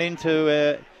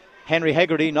Henry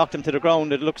Hegarty, knocked him to the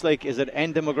ground. It looks like, is it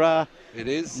Enda McGrath? It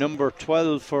is. Number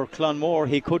 12 for Clonmore.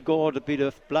 He could go to be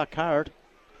the black card.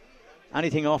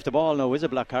 Anything off the ball now is a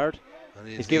black card.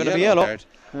 He's given him a yellow.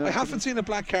 I haven't seen a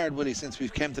black card, Willie, since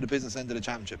we've come to the business end of the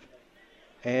championship.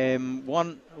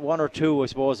 One or two, I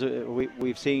suppose,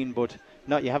 we've seen, but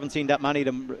not. You haven't seen that many of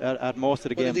them at most of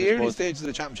the games. In the early stages of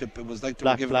the championship, it was like they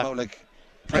were giving out like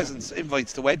presents,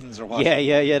 invites to weddings or what.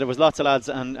 Yeah. There was lots of lads,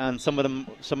 and some of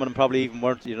them probably even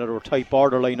weren't. You know, they were tight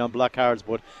borderline on black cards.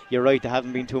 But you're right, there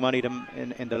haven't been too many of them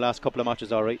in the last couple of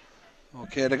matches. All right.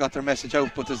 Okay, they got their message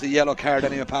out, but there's a yellow card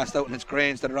anyway passed out, and it's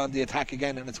Grange that are on the attack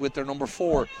again, and it's with their number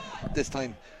 4 this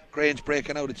time. Grange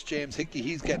breaking out. It's James Hickey.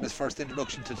 He's getting his first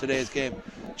introduction to today's game.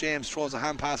 James throws a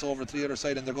hand pass over to the other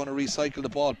side, and they're going to recycle the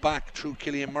ball back through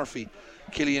Killian Murphy.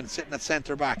 Killian sitting at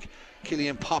centre back.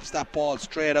 Killian pops that ball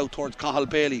straight out towards Cathal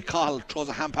Bailey. Cathal throws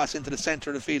a hand pass into the centre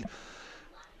of the field.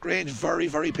 Grange very,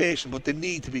 very patient, but they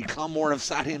need to be. Clonmore have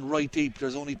sat in right deep.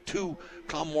 There's only 2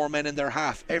 Clonmore men in their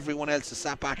half. Everyone else has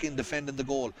sat back in defending the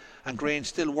goal, and Grange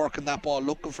still working that ball,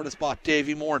 looking for the spot.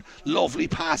 Davy Moore, lovely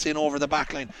pass in over the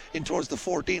backline in towards the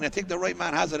 14. I think the right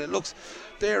man has it. It looks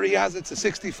there, he has it. It's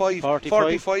a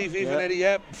 45 even, Eddie.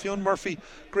 Yeah, Fionn Murphy,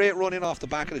 great run in off the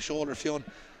back of the shoulder. Fionn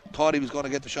thought he was going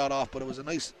to get the shot off, but it was a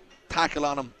nice tackle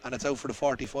on him, and it's out for the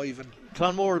 45. And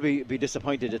Clonmore will be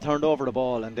disappointed. They turned over the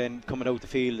ball, and then coming out the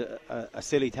field, a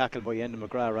silly tackle by Enda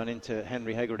McGrath ran into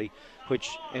Henry Hegarty,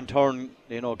 which in turn,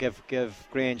 you know, gave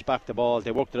Grange back the ball.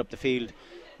 They worked it up the field.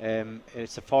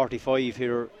 It's a 45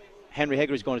 here. Henry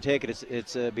Hegarty's going to take it.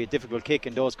 It's be a difficult kick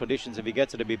in those conditions. If he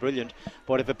gets it, it'll be brilliant.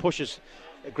 But if it pushes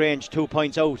Grange 2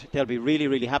 points out, they'll be really,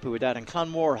 really happy with that. And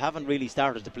Clonmore haven't really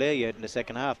started to play yet in the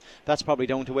second half. That's probably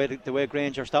down to the way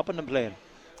Grange are stopping them playing.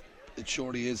 It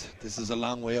surely is. This is a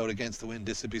long way out against the wind.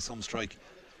 This would be some strike.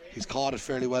 He's caught it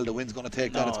fairly well. The wind's going to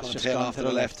take that. It's going to tail off to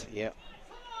the left. Yeah.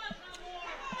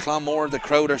 Clonmore, the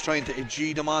crowd are trying to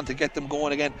G them on to get them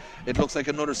going again. It looks like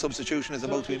another substitution is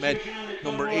about to be made.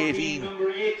 Number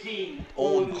 18,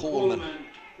 Owen Coleman.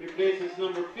 Replaces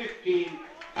number 15.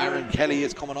 Aaron Kelly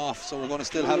is coming off, so we're going to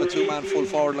still have a 2-man full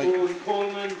forward line. Owen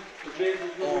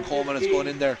Coleman is going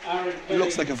in there. It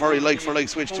looks like a very like-for-like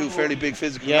switch too, fairly big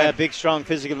physical man. Yeah, big, strong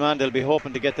physical man. They'll be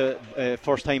hoping to get the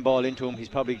first-time ball into him. He's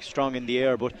probably strong in the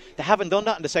air, but they haven't done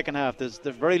that in the second half. There's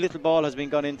very little ball has been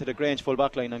gone into the Grange full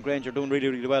back line, and Grange are doing really,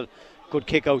 really well. Good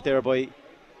kick out there by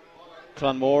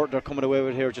Clonmore. They're coming away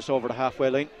with here just over the halfway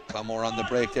line. Clonmore on the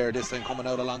break there, this time coming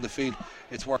out along the field.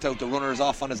 It's worked out. The runner is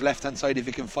off on his left hand side if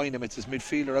he can find him. It's his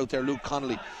midfielder out there, Luke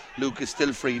Connolly. Luke is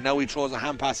still free. Now he throws a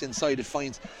hand pass inside. It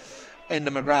finds Enda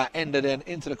McGrath, Enda then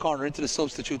into the corner, into the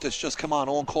substitute that's just come on.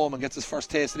 Owen Coleman gets his first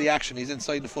taste of the action. He's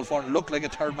inside the full forward. Looked like a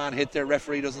third man hit there.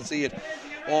 Referee doesn't see it.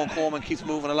 Owen Coleman keeps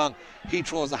moving along. He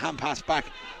throws the hand pass back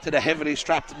to the heavily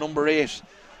strapped number 8,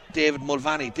 David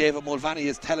Mulvaney. David Mulvaney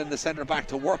is telling the centre back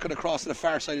to work it across to the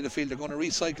far side of the field. They're going to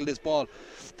recycle this ball.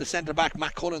 The centre back,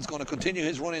 Matt Cullen's going to continue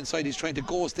his run inside. He's trying to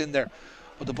ghost in there,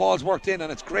 but the ball's worked in,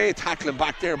 and it's great tackling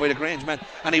back there by the Grange man,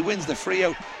 and he wins the free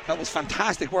out. That was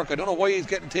fantastic work. I don't know why he's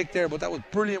getting ticked there, but that was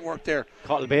brilliant work there.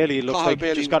 Cottle Bailey looks like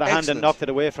he just got a hand and knocked it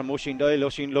away from Oisin Doyle.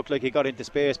 Oisin looked like he got into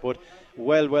space, but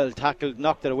well tackled,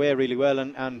 knocked it away really well,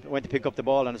 and went to pick up the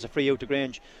ball, and it's a free out to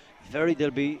Grange.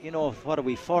 There'll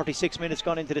be, 46 minutes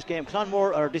gone into this game.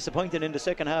 Clonmore are disappointing in the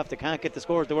second half. They can't get the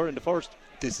scores they were in the first.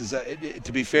 This is,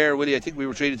 to be fair, Willie, I think we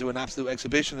were treated to an absolute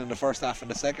exhibition in the first half,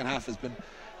 and the second half has been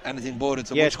anything but.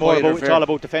 It's all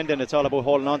about defending. It's all about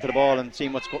holding on to the ball and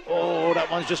seeing what's going. Oh, that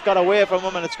one's just got away from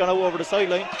him, and it's gone out over the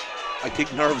sideline. I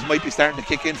think nerves might be starting to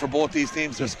kick in for both these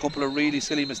teams. There's a couple of really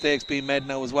silly mistakes being made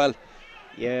now as well.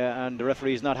 Yeah, and the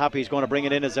referee's not happy. He's going to bring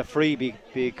it in as a free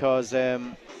because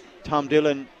Tom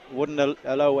Dillon wouldn't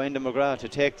allow Enda McGrath to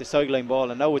take the sideline ball,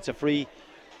 and now it's a free.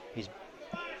 It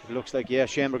looks like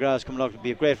Shane McGrath's coming out. It'd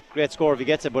be a great score if he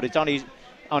gets it, but it's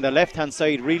on the left hand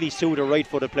side, really suit a right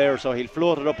footed player, so he'll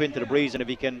float it up into the breeze, and if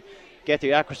he can get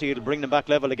the accuracy, it'll bring them back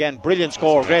level again. Brilliant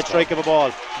score, great strike of a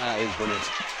ball. That is brilliant.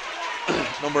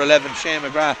 Number 11, Shane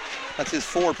McGrath, that's his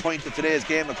 4th point of today's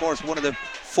game. Of course, one of the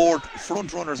 4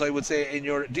 front runners, I would say, in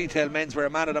your detailed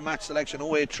menswear man of the match selection.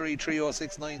 083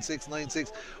 306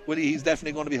 9696. Willie, he's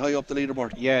definitely going to be high up the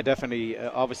leaderboard. Yeah, definitely.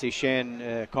 Obviously Shane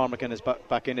Cormacan is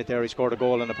back in it there. He scored a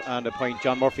goal and a point.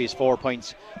 John Murphy's 4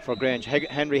 points for Grange.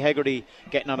 Henry Hegarty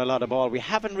getting on a lot of ball. We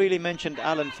haven't really mentioned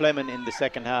Alan Fleming in the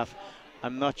second half.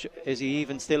 I'm not sure, is he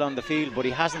even still on the field, but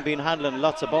he hasn't been handling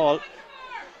lots of ball.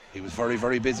 He was very,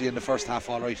 very busy in the first half,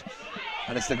 all right.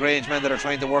 And it's the Grange men that are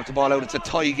trying to work the ball out. It's a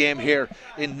tie game here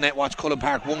in Netwatch Cullen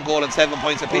Park. 1 goal and 7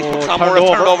 points apiece. But Clonmore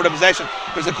have turned over the possession.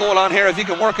 There's a goal on here if he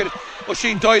can work it.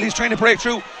 Oisin Doyle, he's trying to break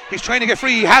through. He's trying to get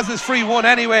free. He has his free one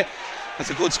anyway. That's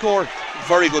a good score.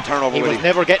 Very good turnover. He was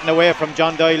never getting away from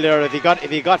John Doyle there. If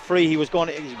he got free, he was going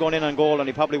in on goal, and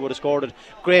he probably would have scored it.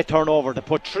 Great turnover to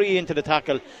put 3 into the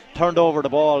tackle. Turned over the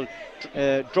ball,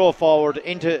 drove forward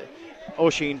into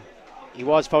Oisin. He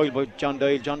was fouled by John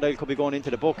Doyle. John Doyle could be going into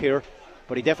the book here,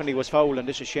 but he definitely was fouled, and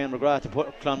this is Shane McGrath to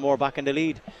put Clonmore back in the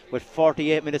lead with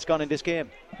 48 minutes gone in this game.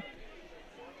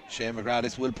 Shane McGrath,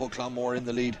 this will put Clonmore in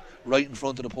the lead, right in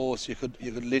front of the post. You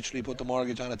could literally put the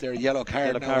mortgage on it there. Yellow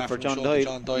card for John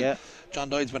Doyle. Yeah. John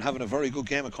Doyle's been having a very good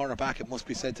game at corner back, it must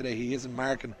be said today. He isn't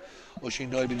marking Oisin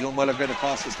Doyle, but he's done well to get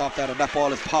across to stop that, and that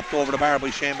ball is popped over the bar by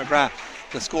Shane McGrath.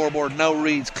 The scoreboard now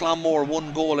reads Clonmore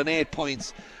 1 goal and 8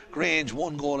 points. Grange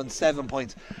 1 goal and 7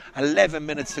 points. 11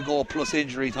 minutes to go plus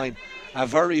injury time. A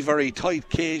very, very tight,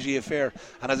 cagey affair.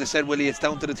 And as I said, Willie, it's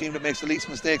down to the team that makes the least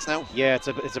mistakes now. Yeah,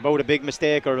 it's about a big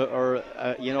mistake or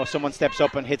someone steps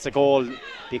up and hits a goal,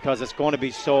 because it's going to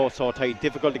be so tight,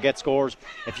 difficult to get scores.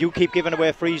 If you keep giving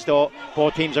away frees though,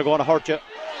 both teams are going to hurt you.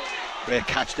 Great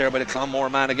catch there by the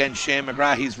Clonmore man again, Shane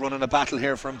McGrath. He's running a battle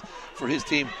here for his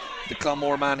team. The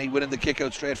Clonmore man, he winning the kick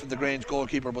out straight from the Grange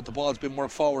goalkeeper, but the ball's been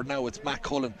worked forward now. It's Matt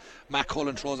Cullen. Matt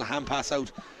Cullen throws a hand pass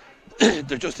out.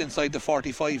 They're just inside the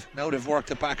 45. Now they've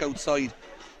worked it back outside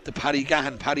to Paddy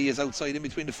Gahan. Paddy is outside in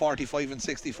between the 45 and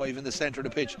 65 in the centre of the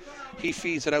pitch. He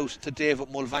feeds it out to David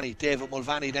Mulvaney. David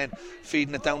Mulvaney then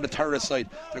feeding it down the terrace side.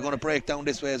 They're going to break down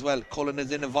this way as well. Cullen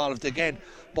is involved again.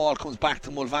 Ball comes back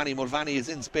to Mulvaney. Mulvaney is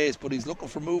in space, but he's looking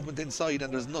for movement inside,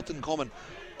 and there's nothing coming.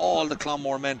 All the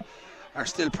Clonmore men are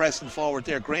still pressing forward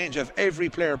there. Grange have every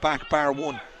player back bar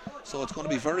one, so it's going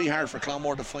to be very hard for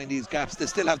Clonmore to find these gaps. They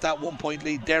still have that 1 point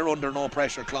lead. They're under no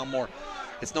pressure, Clonmore.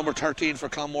 It's number 13 for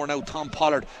Clonmore now, Tom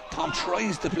Pollard. Tom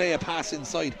tries to play a pass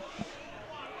inside.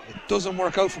 It doesn't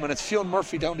work out for him, and it's Fionn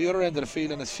Murphy down the other end of the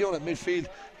field, and it's Fionn at midfield.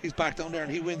 He's back down there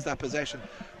and he wins that possession.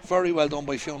 Very well done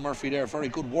by Fionn Murphy there. Very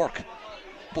good work.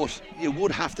 But you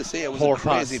would have to say it was poor a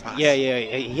crazy pass. Yeah,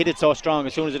 he hit it so strong.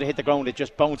 As soon as it hit the ground, it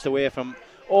just bounced away from.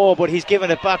 Oh, but he's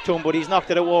given it back to him, but he's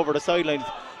knocked it out over the sideline.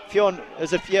 Fionn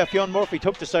Murphy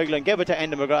took the sideline, gave it to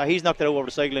Enda McGrath. He's knocked it out over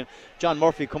the sideline. John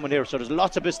Murphy coming here, so there's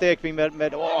lots of mistakes being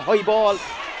made. Oh, high ball.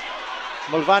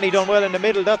 Mulvaney done well in the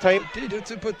middle that time.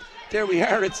 But there we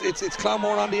are. It's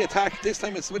Clonmore on the attack. This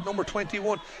time it's with number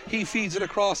 21. He feeds it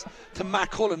across to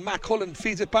Matt Cullen. Matt Cullen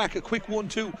feeds it back. A quick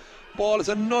 1-2. Ball is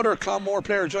another Clonmore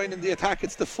player joining the attack.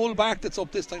 It's the full back that's up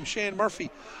this time, Shane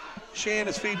Murphy. Shane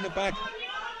is feeding it back.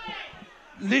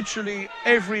 Literally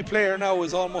every player now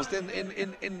is almost in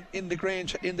the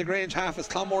Grange half as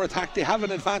Clonmore attack. They have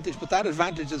an advantage, but that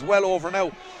advantage is well over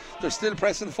now. They're still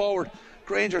pressing forward.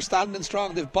 Grange are standing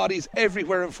strong. They've bodies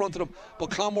everywhere in front of them.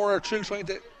 But Clonmore are still trying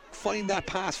to find that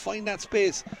pass, find that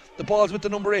space. The ball's with the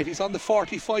number 8. He's on the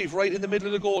 45, right in the middle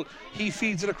of the goal. He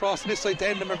feeds it across this side to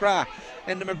Enda McGrath.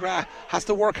 Enda McGrath has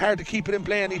to work hard to keep it in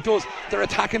play, and he does. They're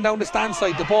attacking down the stand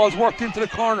side. The ball's worked into the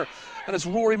corner, and it's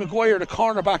Rory Maguire, the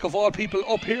cornerback of all people,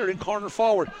 up here in corner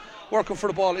forward, working for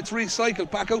the ball. It's recycled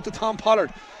back out to Tom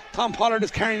Pollard. Tom Pollard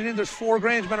is carrying it in. There's 4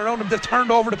 Grange men around him. They've turned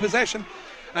over the possession,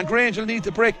 and Grange will need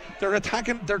to break. They're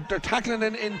attacking. They're tackling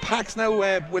in packs now,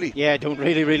 Willie. Yeah, doing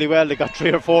really well. They got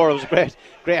 3 or 4. It was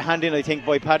great handling, I think,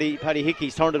 by Paddy Hickey.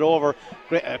 He's turned it over.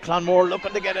 Clonmore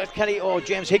looking to get it. Kenny,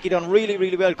 James Hickey done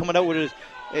really well coming out with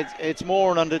it. It's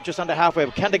more just on the halfway.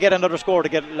 But can they get another score to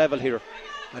get it level here?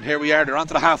 And here we are. They're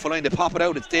onto the halfway line. They pop it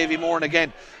out. It's Davy Moran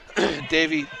again.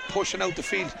 Davy pushing out the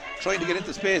field, trying to get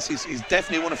into space. He's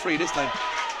definitely won a free this time.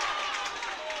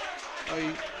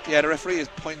 The referee is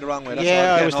pointing the wrong way.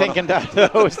 That's I was thinking that.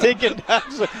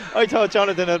 I thought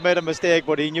Jonathan had made a mistake,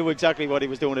 but he knew exactly what he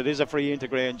was doing. It is a free into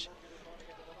Grange.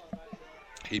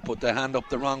 He put the hand up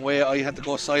the wrong way. I had to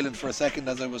go silent for a second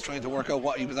as I was trying to work out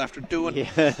what he was after doing.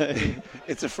 Yeah.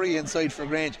 It's a free inside for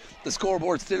Grange. The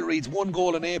scoreboard still reads 1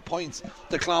 goal and 8 points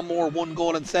to Clonmore, 1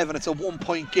 goal and 7. It's a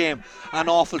 1-point game. An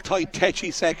awful tight, tetchy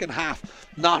second half.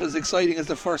 Not as exciting as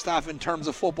the first half in terms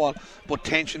of football, but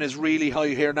tension is really high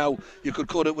here now. You could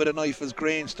cut it with a knife as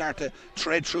Grange start to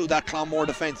tread through that Clonmore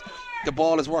defence. The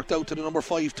ball is worked out to the number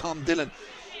 5, Tom Dillon.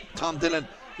 Tom Dillon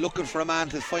looking for a man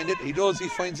to find it. He does. He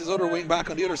finds his other wing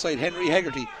back on the other side, Henry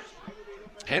Hegarty.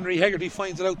 Henry Hegarty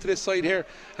finds it out to this side here,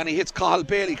 and he hits Cathal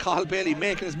Bailey. Cathal Bailey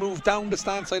making his move down the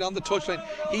stand side on the touchline.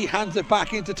 He hands it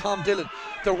back into Tom Dillon.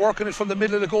 They're working it from the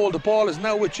middle of the goal. The ball is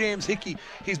now with James Hickey.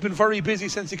 He's been very busy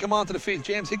since he came onto the field.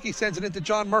 James Hickey sends it into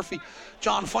John Murphy.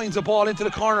 John finds the ball into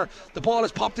the corner. The ball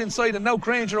is popped inside, and now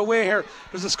Grange are away here.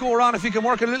 There's a score on if he can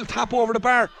work a little tap over the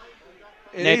bar.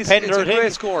 It's a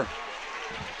great score.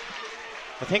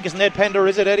 I think it's Ned Pender,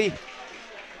 is it, Eddie?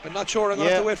 I'm not sure. I'm going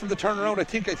to have to wait from the turnaround. I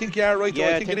think you are right.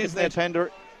 Yeah, I think it is Ned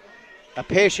Pender. A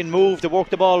patient move to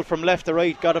work the ball from left to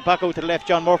right. Got it back out to the left.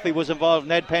 John Murphy was involved.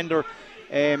 Ned Pender,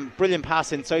 brilliant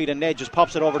pass inside, and Ned just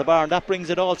pops it over the bar, and that brings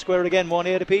it all square again.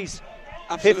 1-8 apiece.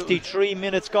 Absolutely. 53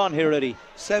 minutes gone here, Eddie.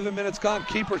 7 minutes gone.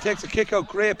 Keeper takes a kick out.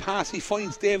 Great pass. He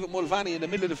finds David Mulvaney in the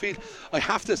middle of the field. I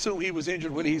have to assume he was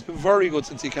injured, Willie. He's been very good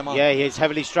since he came on. Yeah, he's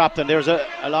heavily strapped, and there's a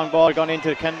long ball gone into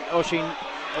Oisin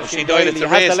Doyle. It's a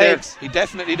race there. He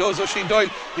definitely does. Oisin Doyle.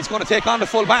 He's going to take on the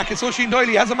full back. It's Oisin Doyle.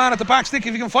 He has a man at the back stick.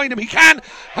 If he can find him, he can.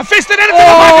 A fisted in it.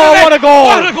 What a goal!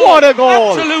 What a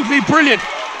goal! Absolutely brilliant.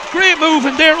 Great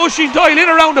movement there. Oisin Doyle in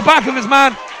around the back of his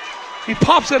man. He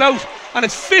pops it out, and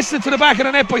it's fisted to the back of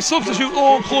the net by substitute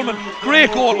Owen Coleman.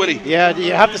 Great goal, Willie. Yeah,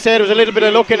 you have to say there was a little bit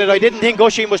of luck in it. I didn't think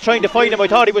Oisin was trying to find him. I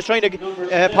thought he was trying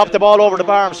to pop the ball over the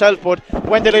bar himself, but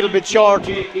went a little bit short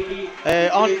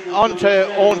on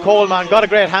to Owen Coleman. Got a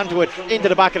great hand to it into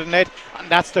the back of the net, and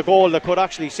that's the goal that could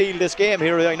actually seal this game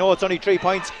here. I know it's only 3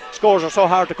 points. Scores are so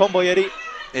hard to come by, Eddie.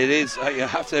 It is. I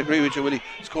have to agree with you, Willie.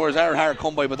 Scores are hard to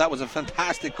come by, but that was a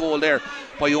fantastic goal there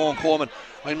by Owen Coleman.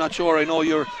 I'm not sure. I know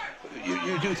you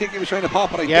do think he was trying to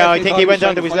pop it. I think he went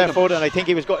onto his left foot, and I think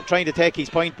he was trying to take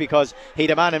his point because he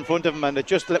had a man in front of him, and it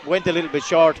just went a little bit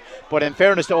short. But in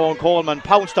fairness to Owen Coleman,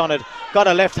 pounced on it, got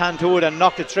a left hand to it, and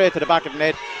knocked it straight to the back of the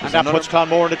net, and that puts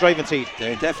Clonmore in the driving seat.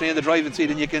 They're definitely in the driving seat,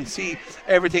 and you can see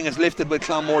everything is lifted with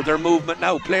Clonmore. Their movement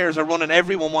now, players are running,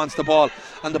 everyone wants the ball,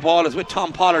 and the ball is with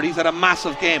Tom Pollard. He's had a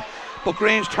massive game, but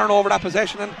Grange turn over that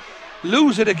possession and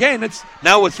lose it again. It's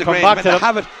the Grange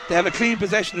men. They have a clean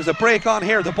possession. There's a break on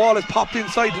here. The ball is popped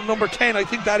inside to number 10. I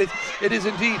think it is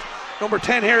indeed number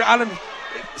 10 here.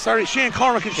 Shane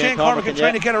Cormack. Shane Cormack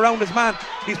trying to get around his man.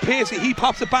 He's pacey. He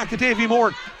pops it back to Davy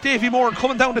Moran. Davy Moran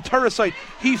coming down the turret side.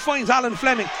 He finds Alan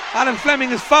Fleming. Alan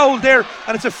Fleming is fouled there,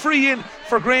 and it's a free in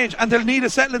for Grange, and they'll need a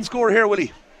settling score here,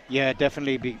 Willie. Yeah,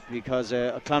 definitely, because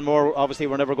Clonmore obviously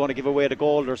were never going to give away the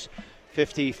goal. There's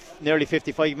nearly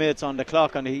 55 minutes on the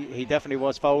clock, and he definitely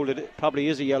was fouled. It probably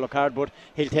is a yellow card, but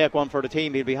he'll take one for the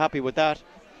team. He'll be happy with that.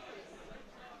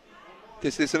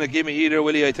 This isn't a gimme either,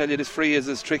 Willie. I tell you, this free is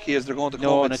as tricky as they're going to come.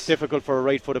 No, and it's difficult for a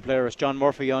right-footed player. It's John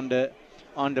Murphy on the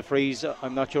frees.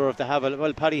 I'm not sure if they have it.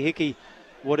 Well, Paddy Hickey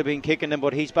would have been kicking them,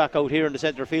 but he's back out here in the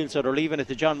centre field, so they're leaving it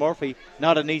to John Murphy.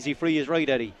 Not an easy free, is right,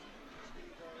 Eddie.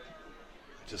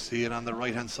 Just see it on the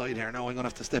right hand side here. Now I'm going to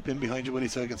have to step in behind you, Willie,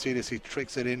 so I can see this. He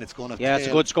tricks it in. It's going to it's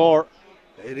a good score.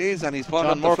 It is, and he's put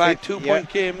on the flag. 2-point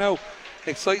game now.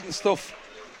 Exciting stuff.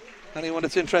 Anyone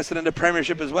that's interested in the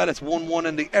Premiership as well, it's 1-1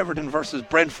 in the Everton versus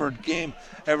Brentford game.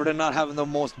 Everton not having the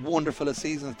most wonderful of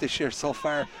seasons this year so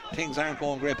far. Things aren't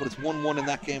going great, but it's 1-1 in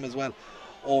that game as well.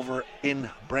 over in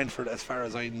Brentford, as far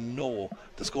as I know.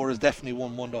 The score is definitely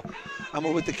 1-1 though. And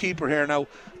we're with the keeper here now.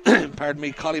 Pardon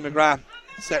me, Collie McGrath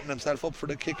setting himself up for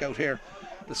the kick out here.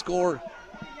 The score,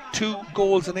 2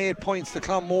 goals and 8 points to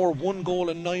Clonmore, 1 goal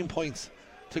and 9 points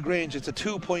to Grange. It's a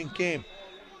 2-point game.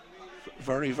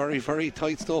 Very, very, very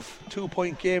tight stuff.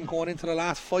 2-point game going into the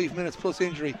last 5 minutes plus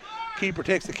injury. Keeper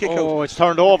takes the kick out. Oh, it's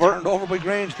turned over. Turned over by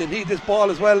Grange. They need this ball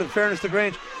as well, in fairness to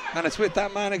Grange. And it's with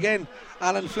that man again,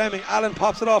 Alan Fleming. Alan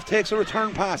pops it off, takes a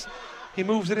return pass. He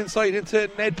moves it inside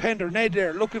into Ned Pender. Ned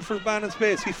there, looking for the man in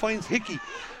space. He finds Hickey.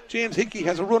 James Hickey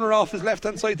has a runner off his left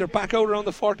hand side. They're back out around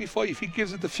the 45. He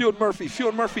gives it to Fionn Murphy.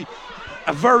 Fionn Murphy,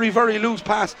 a very, very loose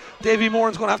pass. Davy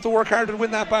Moran's going to have to work hard to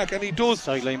win that back, and he does.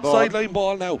 Sideline ball. Sideline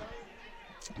ball now.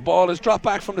 Ball is dropped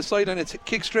back from the side and it's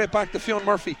kicked straight back to Fionn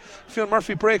Murphy. Fionn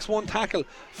Murphy breaks one tackle,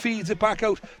 feeds it back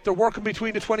out. They're working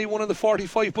between the 21 and the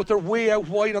 45, but they're way out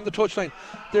wide on the touchline.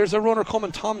 There's a runner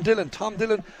coming, Tom Dillon. Tom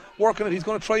Dillon working it. He's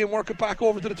going to try and work it back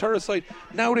over to the Turris side.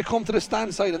 Now they come to the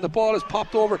stand side and the ball is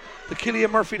popped over to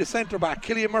Killian Murphy, the centre back.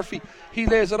 Killian Murphy, he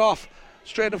lays it off.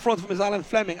 Straight in front of him is Alan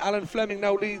Fleming. Alan Fleming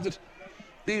now leads it.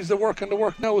 Leaves the work, and the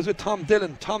work now is with Tom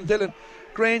Dillon. Tom Dillon.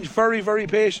 Grange very, very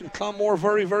patient. Clonmore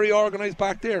very, very organised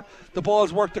back there. The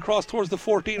ball's worked across towards the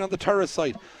 14 on the Turris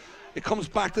side. It comes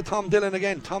back to Tom Dillon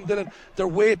again. Tom Dillon, they're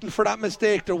waiting for that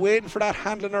mistake. They're waiting for that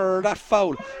handling error or that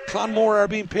foul. Clonmore are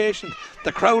being patient.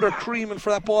 The crowd are creaming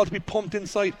for that ball to be pumped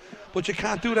inside. But you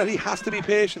can't do that. He has to be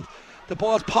patient. The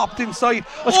ball's popped inside.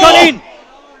 It's gone in!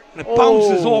 And it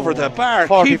bounces over the bar.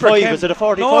 45, is it a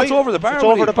 45? No, it's over the bar. It's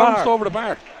over the bar. Bounced over the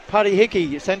bar. Paddy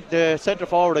Hickey, the centre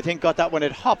forward, I think, got that when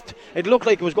it hopped. It looked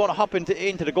like it was going to hop into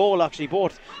the goal, actually.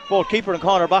 Both keeper and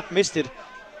corner back missed it.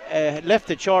 Left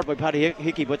it short by Paddy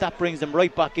Hickey, but that brings them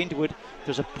right back into it.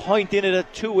 There's a point in it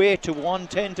at 2-8 to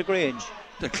 1-10 to Grange.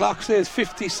 The clock says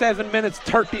 57 minutes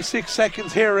 36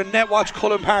 seconds here in Netwatch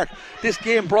Cullen Park. This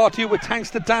game brought to you with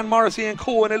thanks to Dan Morrissey and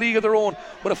Co. in a league of their own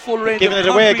with a full range Giving of it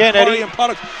away again, Eddie. And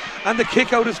products. And the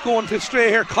kick out is going to stray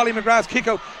here. Collie McGrath's kick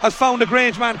out has found a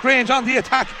Grange man. Grange on the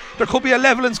attack. There could be a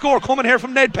levelling score coming here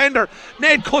from Ned Pender.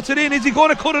 Ned cuts it in. Is he going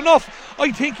to cut enough?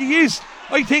 I think he is.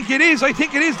 I think it is.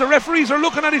 The referees are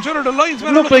looking at each other. The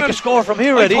linesmen look like a score from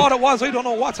here, Eddie. I thought it was. I don't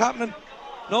know what's happening.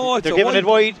 No, it's they're giving it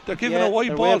wide. They're giving a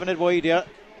wide ball. They're waving it wide, yeah.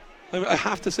 I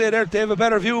have to say there, they have a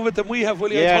better view of it than we have,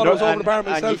 Willie. I thought it was over the bar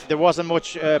myself. There wasn't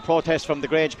much protest from the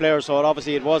Grange players, so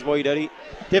obviously it was wide, Eddie.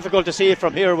 Difficult to see it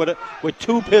from here with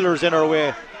 2 pillars in our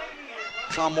way.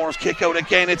 Clonmore's kick out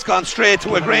again. It's gone straight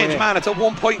to a Grange man. It's a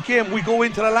 1-point game. We go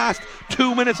into the last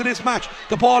 2 minutes of this match.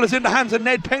 The ball is in the hands of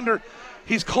Ned Pender.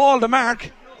 He's called a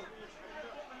mark.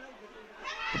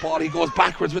 The ball, he goes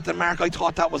backwards with the mark. I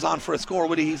thought that was on for a score,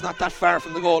 Willie. He's not that far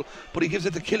from the goal, but he gives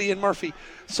it to Killian Murphy.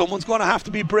 Someone's going to have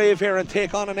to be brave here and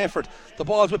take on an effort. The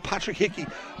ball's with Patrick Hickey.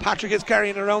 Patrick is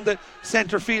carrying around the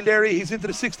centre field area. He's into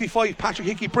the 65. Patrick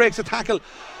Hickey breaks a tackle.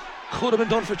 Could have been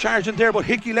done for charging there, but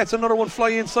Hickey lets another one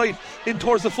fly inside, in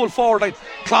towards the full forward line.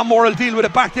 Clonmore will deal with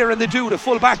it back there, and they do. The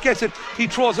full back gets it. He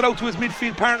throws it out to his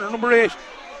midfield partner, number 8.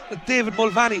 David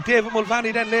Mulvaney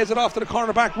then lays it off to the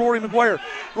cornerback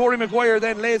Rory Maguire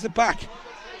then lays it back.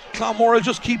 Clonmore will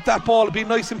just keep that ball, be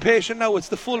nice and patient now. It's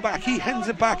the fullback, he hands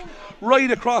it back right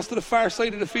across to the far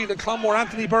side of the field, and Clonmore,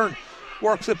 Anthony Byrne,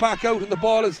 works it back out, and the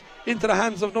ball is into the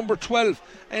hands of number 12,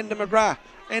 Enda McGrath.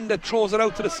 Enda throws it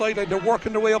out to the sideline. They're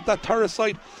working their way up that Turris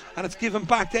side, and it's given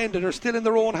back to Enda. They're still in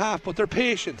their own half, but they're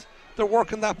patient. They're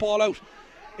working that ball out.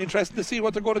 Interesting to see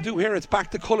what they're going to do here. It's back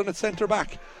to Cullen at centre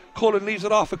back. Cullen leaves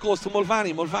it off. It goes to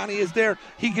Mulvaney. Mulvaney is there.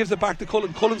 He gives it back to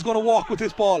Cullen. Cullen's going to walk with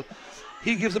this ball.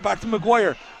 He gives it back to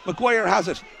Maguire. Maguire has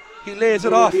it. He lays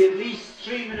it off.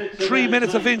 3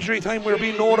 minutes of injury time. We're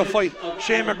being notified.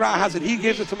 Shane McGrath has it. He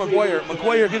gives it to Maguire.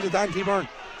 Maguire gives it to Anthony Byrne.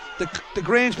 The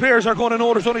Grange players are going to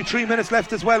know there's only 3 minutes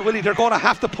left as well, Willie. They're going to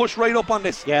have to push right up on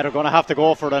this. Yeah, they're going to have to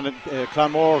go for it. And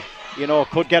Clonmore,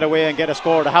 could get away and get a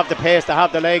score. They have the pace, they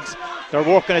have the legs. They're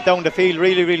working it down the field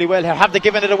really, really well. Have they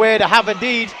given it away? They have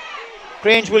indeed.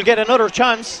 Grange will get another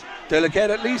chance. They'll get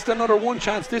at least another one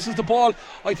chance. This is the ball.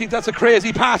 I think that's a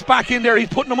crazy pass back in there. He's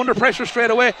putting them under pressure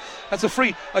straight away. That's a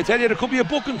free. I tell you, there could be a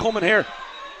booking coming here.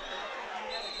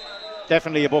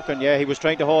 Definitely a booking, yeah. He was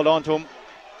trying to hold on to him.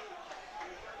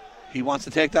 He wants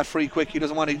to take that free quick. He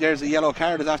doesn't want to. There's a yellow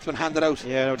card that's been handed out.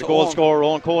 Yeah, the goal scorer,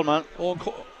 Owen Coleman. Owen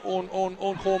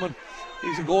Coleman.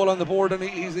 He's a goal on the board, and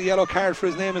he's a yellow card for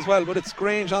his name as well. But it's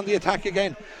Grange on the attack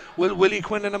again. Will Willie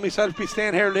Quinlan and myself be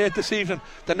staying here late this evening?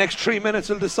 The next 3 minutes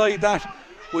will decide that.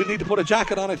 We'll need to put a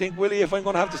jacket on, I think, Willie, if I'm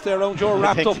going to have to stay around. You're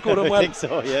wrapped up good and well. I think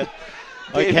so, yeah.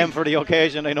 I came for the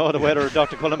occasion. I know the weather at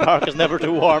Dr. Cullen Park is never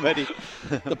too warm, Eddie.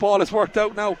 The ball has worked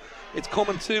out now. It's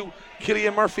coming to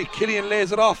Killian Murphy. Killian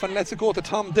lays it off and lets it go to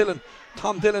Tom Dillon.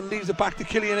 Tom Dillon leaves it back to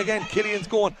Killian again. Killian's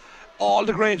going. All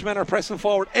the Grange men are pressing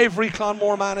forward. Every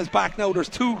Clonmore man is back now. There's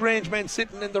 2 Grange men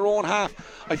sitting in their own half.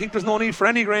 I think there's no need for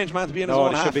any Grange man to be in his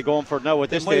own half. Should be going for it now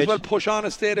at this stage. They might as well push on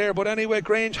and stay there. But anyway,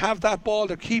 Grange have that ball.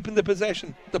 They're keeping the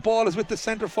possession. The ball is with the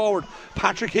centre forward,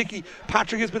 Patrick Hickey.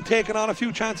 Patrick has been taking on a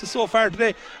few chances so far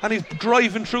today, and he's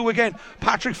driving through again.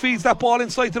 Patrick feeds that ball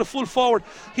inside to the full forward.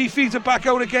 He feeds it back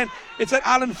out again. It's at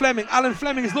Alan Fleming. Alan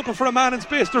Fleming is looking for a man in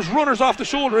space. There's runners off the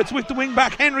shoulder. It's with the wing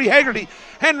back, Henry Hegarty.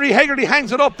 Henry Hegarty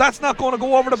hangs it up. That's not going to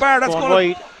go over the bar. That's going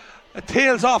wide. It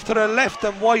tails off to the left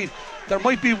and wide. There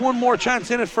might be one more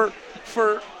chance in it for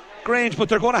Grange, but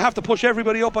they're going to have to push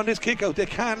everybody up on this kick out. They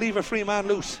can't leave a free man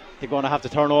loose. They're going to have to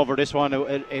turn over this one.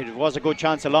 It was a good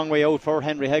chance a long way out for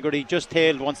Henry Hegarty. Just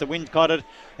tailed once the wind caught it.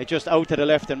 It just out to the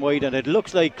left and wide, and it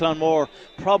looks like Clonmore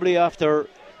probably after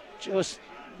just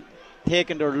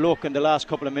taking their look in the last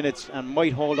couple of minutes and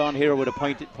might hold on here with a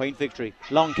point victory.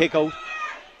 Long kick out.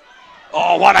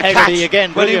 Oh, what a Hegarty catch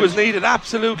again, when he brilliant. was needed.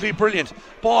 Absolutely brilliant.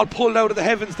 Ball pulled out of the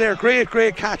heavens there.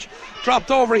 Great catch. Dropped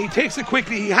over. He takes it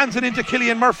quickly. He hands it into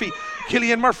Killian Murphy.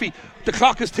 Killian Murphy. The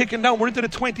clock is ticking down. We're into the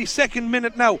 22nd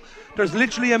minute now. There's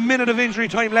literally a minute of injury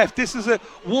time left. This is a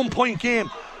 1-point game.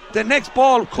 The next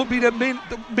ball could be the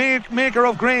maker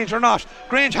of Grange or not.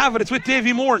 Grange have it. It's with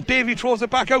Davy Moore. Davy throws it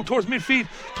back out towards midfield,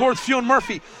 towards Fionn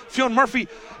Murphy. Fionn Murphy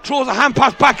throws a hand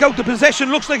pass back out. The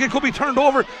possession looks like it could be turned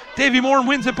over. Davy Moore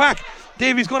wins it back.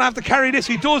 Davy's going to have to carry this.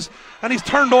 He does, and he's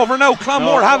turned over now.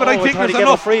 Clonmore have it. I think there's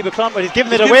enough. Free, but Clonmore, he's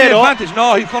giving it away though. Advantage.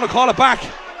 No, he's going to call it back.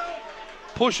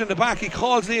 Pushing the back. He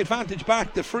calls the advantage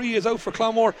back. The free is out for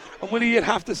Clonmore, and will he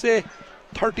have to say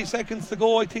 30 seconds to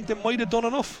go? I think they might have done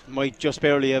enough. Might just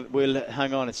barely will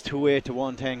hang on. It's 2-8 to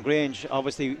 110. Grange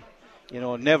obviously,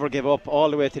 never give up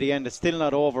all the way to the end. It's still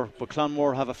not over, but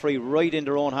Clonmore have a free right in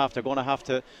their own half. They're going to have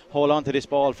to hold on to this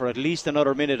ball for at least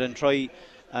another minute and try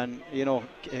and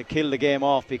kill the game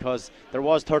off, because there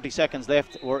was 30 seconds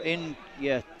left. We're in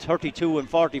 32 and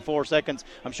 44 seconds.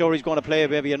 I'm sure he's going to play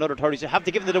maybe another 30 seconds. Have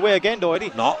to give it away again though, Eddie.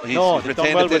 No, he's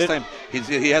retained it this time.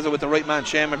 He has it with the right man,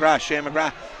 Shane McGrath. Shane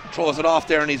McGrath throws it off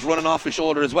there, and he's running off his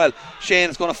shoulder as well.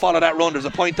 Shane's going to follow that run. There's a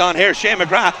point on here. Shane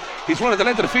McGrath, he's running the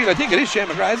length of the field. I think it is Shane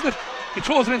McGrath, isn't it? He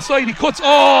throws it inside, he cuts.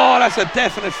 Oh, that's a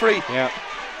definite free. Yeah.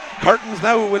 Curtains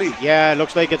now, will he? Yeah, it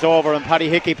looks like it's over, and Paddy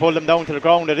Hickey pulled him down to the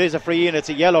ground. It is a free and it's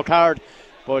a yellow card,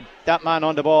 but that man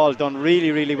on the ball done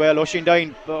really, really well. Oisin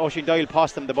Doyle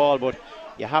passed him the ball, but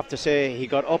you have to say he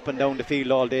got up and down the field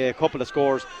all day. A couple of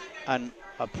scores, and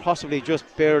possibly just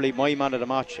barely my man of the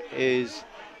match is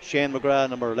Shane McGrath,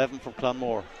 number 11 for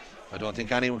Clonmore. I don't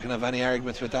think anyone can have any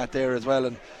arguments with that there as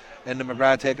well. And the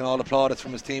McGrath taking all the plaudits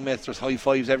from his teammates. There's high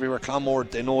fives everywhere. Clonmore,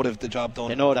 they know they've the job done.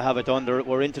 They know they have it done.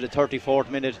 We're into the 34th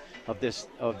minute of this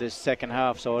second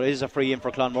half, so it is a free in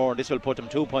for Clonmore. This will put them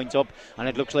 2 points up, and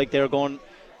it looks like they're going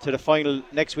to the final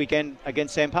next weekend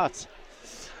against St. Pat's.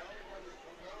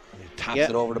 He taps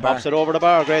it over the bar. Taps it over the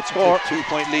bar. Great score.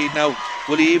 2-point lead now.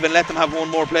 Will he even let them have one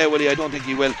more play? Will he? I don't think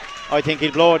he will. I think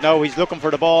he'll blow it now. He's looking for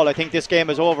the ball. I think this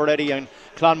game is over, Eddie, and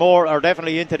Clonmore are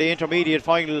definitely into the intermediate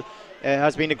final.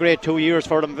 Has been a great 2 years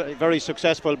for them, very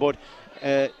successful, but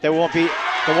they won't be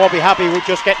happy with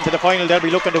just getting to the final. They'll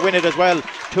be looking to win it as well.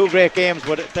 2 great games,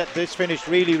 but this finished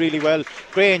really, really well.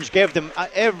 Grange gave them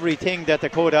everything that they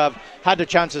could have. Had the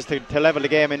chances to level the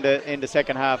game in the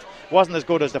second half. Wasn't as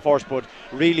good as the first, but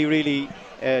really, really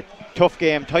tough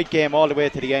game, tight game all the way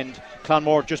to the end.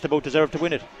 Clonmore just about deserved to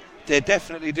win it. They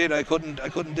definitely did. I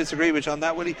couldn't disagree with you on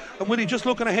that, Willie. And Willie, just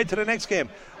looking ahead to the next game,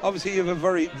 obviously you have a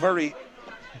very, very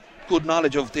good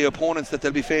knowledge of the opponents that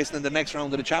they'll be facing in the next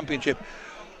round of the championship.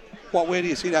 What way do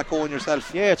you see that going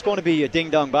yourself? Yeah, it's going to be a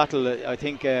ding-dong battle, I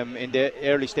think, in the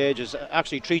early stages.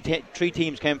 Actually, three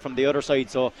teams came from the other side,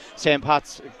 so St.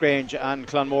 Pat's, Grange and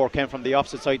Clonmore came from the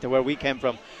opposite side to where we came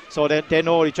from. So they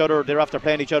know each other. They're after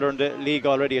playing each other in the league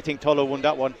already. I think Tullow won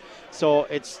that one. So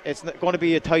it's going to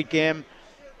be a tight game.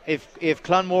 If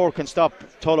Clonmore can stop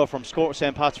Tullow from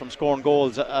St. Pat's from scoring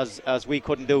goals as we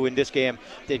couldn't do in this game,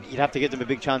 you'd have to give them a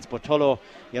big chance. But Tullow,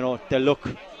 they look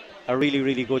a really,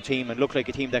 really good team and look like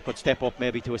a team that could step up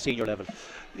maybe to a senior level.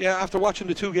 Yeah, after watching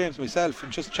the 2 games myself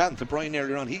and just chatting to Brian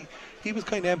earlier on, he was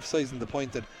kind of emphasising the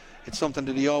point that it's something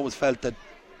that he always felt that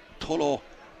Tullow,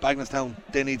 Bagnallstown,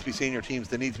 they need to be senior teams.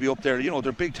 They need to be up there.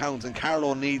 They're big towns, and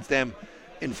Carlow needs them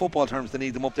in football terms, they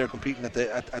need them up there competing at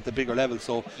the bigger level.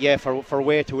 So yeah, for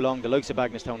way too long, the likes of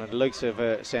Bagenalstown and the likes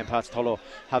of St. Pat's Tullow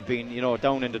have been,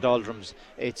 down in the doldrums.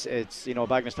 It's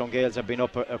Bagenalstown Gales have been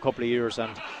up a couple of years,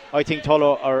 and I think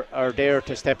Tullow are there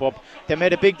to step up. They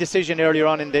made a big decision earlier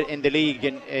on in the league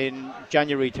in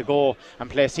January to go and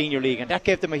play senior league, and that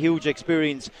gave them a huge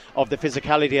experience of the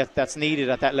physicality that's needed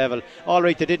at that level. All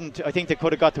right, they didn't. I think they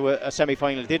could have got to a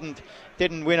semi-final.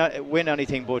 Didn't win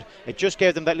anything, but it just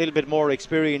gave them that little bit more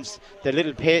experience,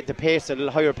 the pace, a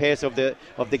little higher pace of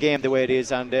the game, the way it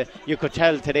is. And you could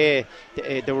tell today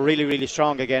they were really, really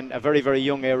strong again. A very, very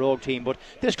young Éire Óg team, but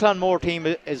this Clonmore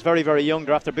team is very, very young.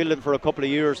 They're after building for a couple of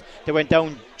years. They went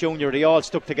down junior. They all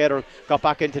stuck together, got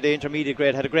back into the intermediate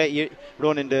grade, had a great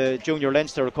run in the junior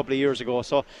Leinster a couple of years ago.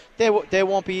 So they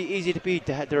won't be easy to beat.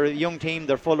 They're a young team.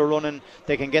 They're full of running.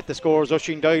 They can get the scores.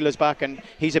 Oisín Doyle is back, and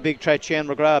he's a big threat. Shane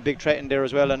McGrath, a big threat in there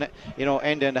as well. And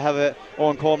and to have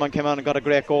Owen Coleman came on and got a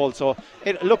great goal. So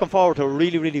looking forward to a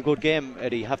really, really good game,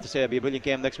 Eddie. I have to say, it'll be a brilliant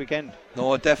game next weekend.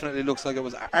 No, it definitely looks like it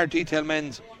was. Our Detail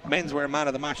menswear man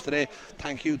of the match today.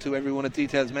 Thank you to everyone at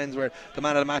Details Menswear. The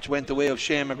man of the match went the way of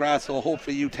Shane McGrath, so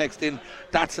hopefully you text in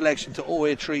that selection to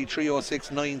 083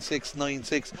 306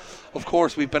 9696. Of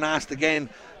course, we've been asked again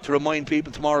to remind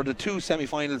people tomorrow the two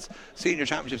semi-finals, senior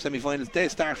championship semi-finals, they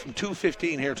start from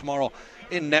 2:15 here tomorrow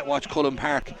in Netwatch Cullen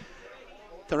Park.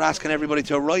 They're asking everybody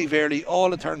to arrive early. All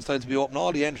the turnstiles will be open,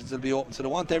 all the entrances will be open, so they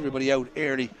want everybody out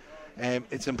early.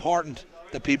 It's important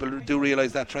that people do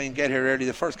realise that, try and get here early.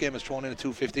 The first game is thrown in at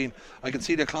 2:15. I can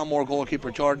see the Clonmore goalkeeper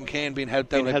Jordan Kane being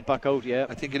helped out. Helped back out, yeah.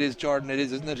 I think it is Jordan, it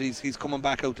is, isn't it? He's coming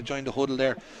back out to join the huddle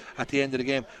there at the end of the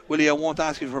game. Willie, I won't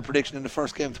ask you for a prediction in the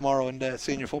first game tomorrow in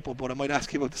senior football, but I might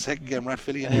ask you about the second game,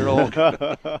 Rathvilly and Éire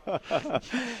Óg.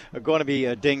 It's going to be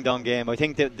a ding-dong game. I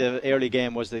think that the early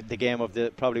game was the game of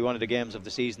probably one of the games of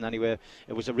the season anyway.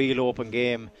 It was a real open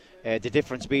game. The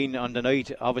difference being on the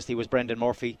night obviously was Brendan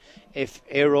Murphy. If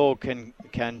Éire Óg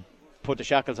can put the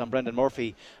shackles on Brendan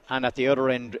Murphy, and at the other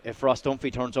end, if Ross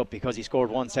Dunphy turns up because he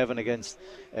scored 1-7 against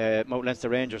Mount Leinster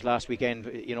Rangers last weekend,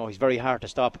 he's very hard to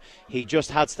stop. He just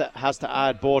has to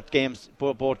add both games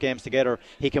together.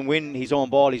 He can win his own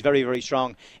ball. He's very, very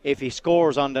strong. If he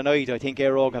scores on the night, I think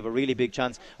Éire Óg have a really big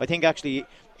chance. I think actually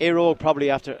Éire Óg probably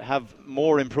have to have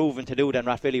more improvement to do than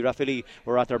Rathvilly. Rathvilly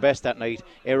were at their best that night.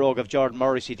 Éire Óg have Jordan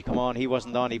Morrissey to come on. He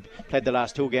wasn't on. He played the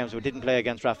last two games but didn't play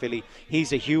against Rathvilly.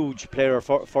 He's a huge player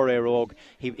for Éire Óg.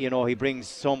 He brings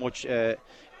so much to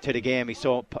the game. He's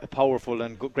so powerful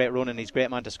and great running. He's a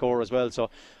great man to score as well. So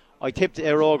I tipped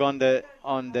Éire Óg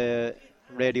on the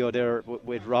radio there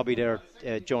with Robbie there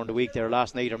during the week there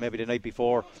last night or maybe the night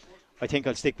before. I think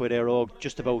I'll stick with Éire Óg,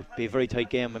 just about be a very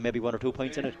tight game and maybe 1 or 2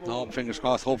 points in it. No, fingers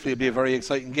crossed. Hopefully it'll be a very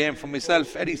exciting game. From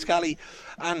myself, Eddie Scally,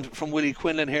 and from Willie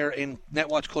Quinlan here in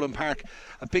Netwatch Cullen Park.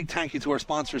 A big thank you to our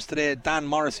sponsors today, Dan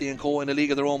Morrissey and Co. in a league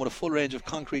of their own with a full range of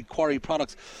concrete quarry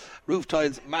products, roof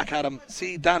tiles, macadam.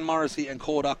 See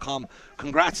danmorrisseyandco.com.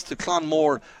 Congrats to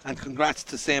Clonmore and congrats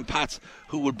to St. Pat's,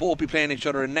 who will both be playing each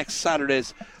other in next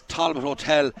Saturday's Talbot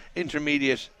Hotel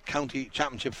Intermediate County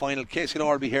Championship Final.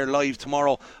 KCLR will be here live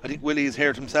tomorrow. I think Willie is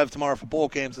here himself tomorrow for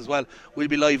both games as well. We'll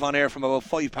be live on air from about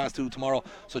 2:05 tomorrow,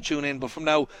 so tune in. But from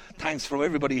now, thanks from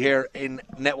everybody here in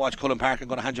Netwatch Cullen Park. I'm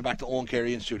going to hand you back to Owen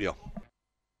Carey in studio.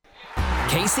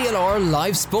 KCLR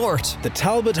Live Sport. The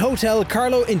Talbot Hotel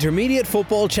Carlow Intermediate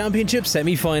Football Championship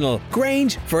semi-final.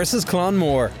 Grange versus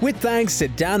Clonmore. With thanks to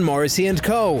Dan Morrissey and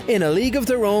Co. In a league of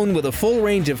their own with a full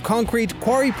range of concrete,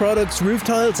 quarry products, roof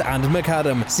tiles and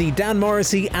macadam. See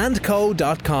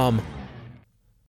danmorrisseyandco.com.